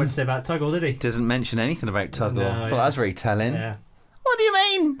a kind word to say about Tuggle, did he? Doesn't mention anything about Tuggle. No, I thought that was very telling. Yeah. What do you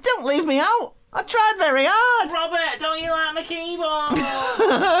mean? Don't leave me out. I tried very hard. Robert, don't you like my keyboard?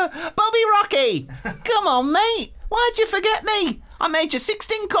 Bobby Rocky, come on, mate. Why'd you forget me? I made you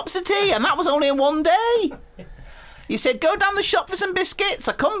 16 cups of tea, and that was only in one day. You said, go down the shop for some biscuits.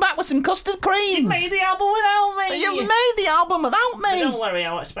 I come back with some custard creams. You made the album without me. You made the album without me. But don't worry,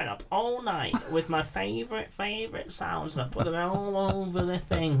 I spent up all night with my favourite sounds, and I put them all over the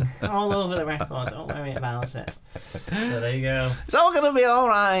thing, all over the record. Don't worry about it. So there you go. It's all going to be all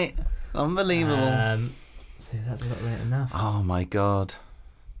right. Unbelievable. See, that's a Little Ain't Enough. Oh, my God.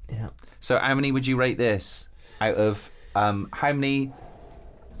 Yeah. So how many would you rate this out of... how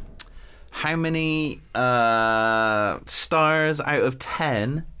many stars out of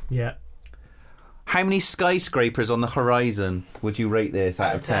 10? Yeah. How many skyscrapers on the horizon would you rate this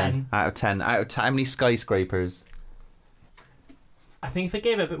out of 10? Out of 10. How many skyscrapers? I think if I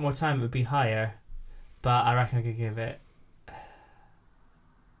gave it a bit more time, it would be higher. But I reckon I could give it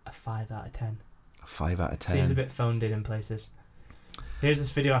a 5 out of 10. A 5 out of 10. Seems a bit phoned in places. Here's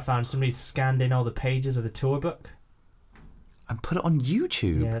this video I found. Somebody scanned in all the pages of the tour book. And put it on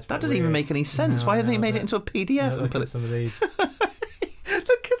YouTube. Yeah, that doesn't even make any sense. Why haven't they made it into a PDF and put it? Some of these. Look at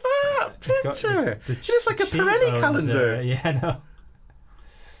that picture. It's just like a Pirelli calendar. Yeah, no.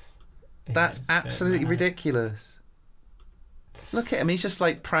 That's absolutely ridiculous. Look at him. He's just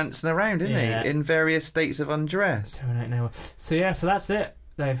like prancing around, isn't he? In various states of undress. So that's it,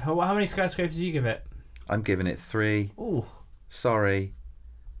 Dave. How many skyscrapers do you give it? I'm giving it 3. Ooh. Sorry.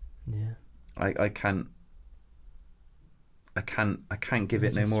 Yeah. I can't give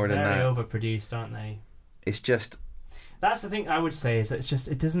it no more than that. Very overproduced, aren't they? It's just... That's the thing I would say, is that it's just,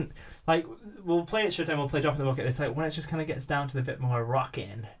 it doesn't, like, we'll play it Showtime, we'll play Drop in the Bucket, it's like, when it just kind of gets down to the bit more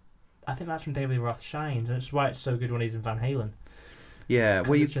rocking, I think that's when David Lee Roth shines, and it's why it's so good when he's in Van Halen. Yeah,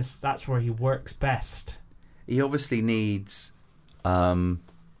 well, it's just, that's where he works best. He obviously needs the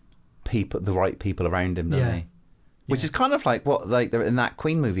right people around him, doesn't he? Which is kind of like what, like, in that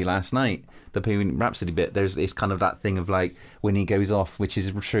Queen movie last night, the Bohemian Rhapsody bit. It's kind of that thing of like when he goes off, which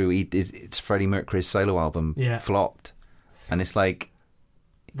is true. It's Freddie Mercury's solo album flopped, and it's like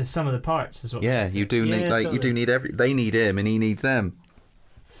the sum of the parts is what. Yeah, you do need totally. You do need they need him and he needs them.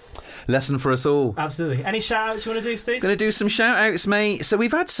 Lesson for us all. Absolutely. Any shout outs you want to do, Steve? Going to do some shout outs, mate. So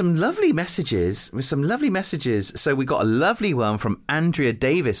we've had some lovely messages. So we got a lovely one from Andrea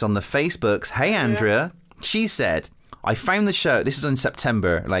Davis on the Facebooks. Hey, Andrea. She said, I found the show. This is in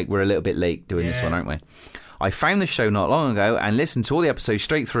September. Like, we're a little bit late doing this one, aren't we? I found the show not long ago and listened to all the episodes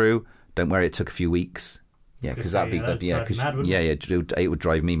straight through. Don't worry, it took a few weeks. Yeah, because that'd be good. It would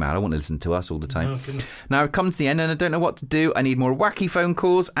drive me mad. I want to listen to us all the time. Now I've come to the end and I don't know what to do. I need more wacky phone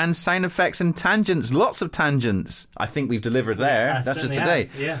calls and sound effects and tangents. Lots of tangents. I think we've delivered there. That's just today.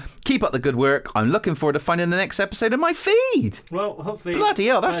 Keep up the good work. I'm looking forward to finding the next episode of my feed. Well, hopefully. Bloody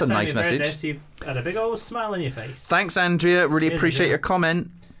hell, that's a nice message. This, you've had a big old smile on your face. Thanks, Andrea. Really appreciate your comment.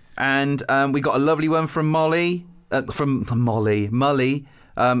 And we got a lovely one from Molly. Mully.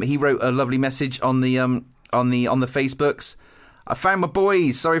 He wrote a lovely message on the Facebooks. I found my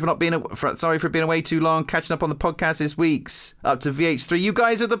boys. Sorry for being away too long. Catching up on the podcast this week's up to VH3. You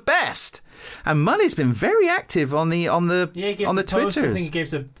guys are the best. And Mully's been very active on the Twitters. I think he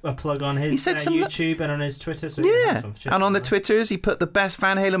gives a plug on his YouTube and on his Twitter. So and on the Twitters, he put the best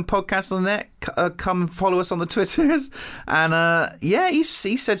Van Halen podcast on the net. Come follow us on the Twitters. And he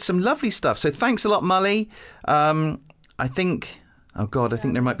said some lovely stuff. So thanks a lot, Mully. I think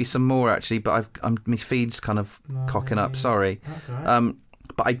there might be some more actually, but my feed's kind of cocking up. Sorry. That's all right.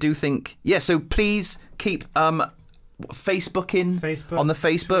 But I do think, so please keep Facebooking on the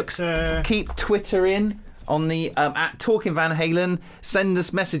Facebooks. Twitter. Keep Twittering on the at Talking Van Halen. Send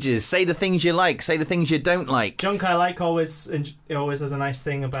us messages. Say the things you like. Say the things you don't like. Junk I Like always has a nice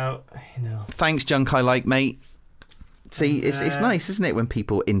thing about, Thanks, Junk I Like, mate. See, it's nice, isn't it, when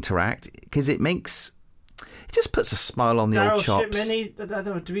people interact, because it just puts a smile on the Daryl old chops. Shipman,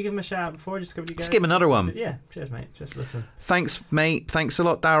 do we give him a shout out before? Just give him another one. Yeah, cheers, mate. Just listen. Thanks, mate. Thanks a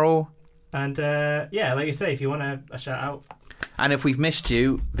lot, Daryl. And like you say, if you want a shout out, and if we've missed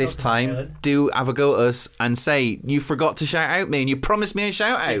you this time, do have a go at us and say you forgot to shout out me and you promised me a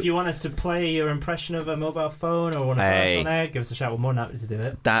shout out. If you want us to play your impression of a mobile phone or want to put us on air, give us a shout. We're more than happy to do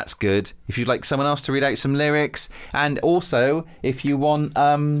it. That's good. If you'd like someone else to read out some lyrics, and also if you want,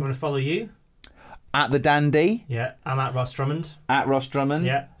 want to follow you. At the Dandy. Yeah, I'm at Ross Drummond. At Ross Drummond.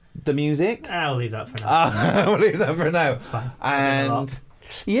 Yeah. The music. I'll leave that for now. We'll leave that for now. It's fine. And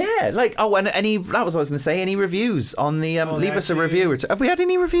and any, that was what I was going to say, any reviews on the, leave us a review. Have we had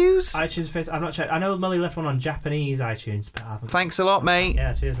any reviews? iTunes, I've not checked. I know Mully left one on Japanese iTunes, but I haven't. Thanks a lot, mate.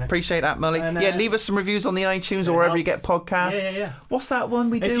 Yeah, cheers, mate. Appreciate that, Mully. And, leave us some reviews on the iTunes or wherever you get podcasts. Yeah. What's that one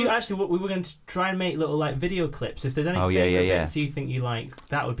we do? We were going to try and make little video clips. If there's any bits you think you like,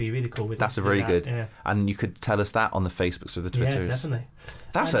 that would be really cool. That's a very good. Yeah. And you could tell us that on the Facebooks or the Twitters. Yeah, definitely.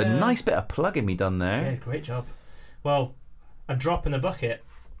 That's a nice bit of plugging me done there. Yeah, great job. Well, a drop in the bucket.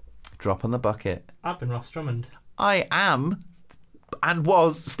 Drop on the bucket. I've been Ross Drummond. I am and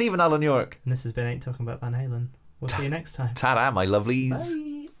was Stephen Allen York. And this has been Ain't Talking About Van Halen. We'll see you next time. Ta-da, my lovelies. Bye.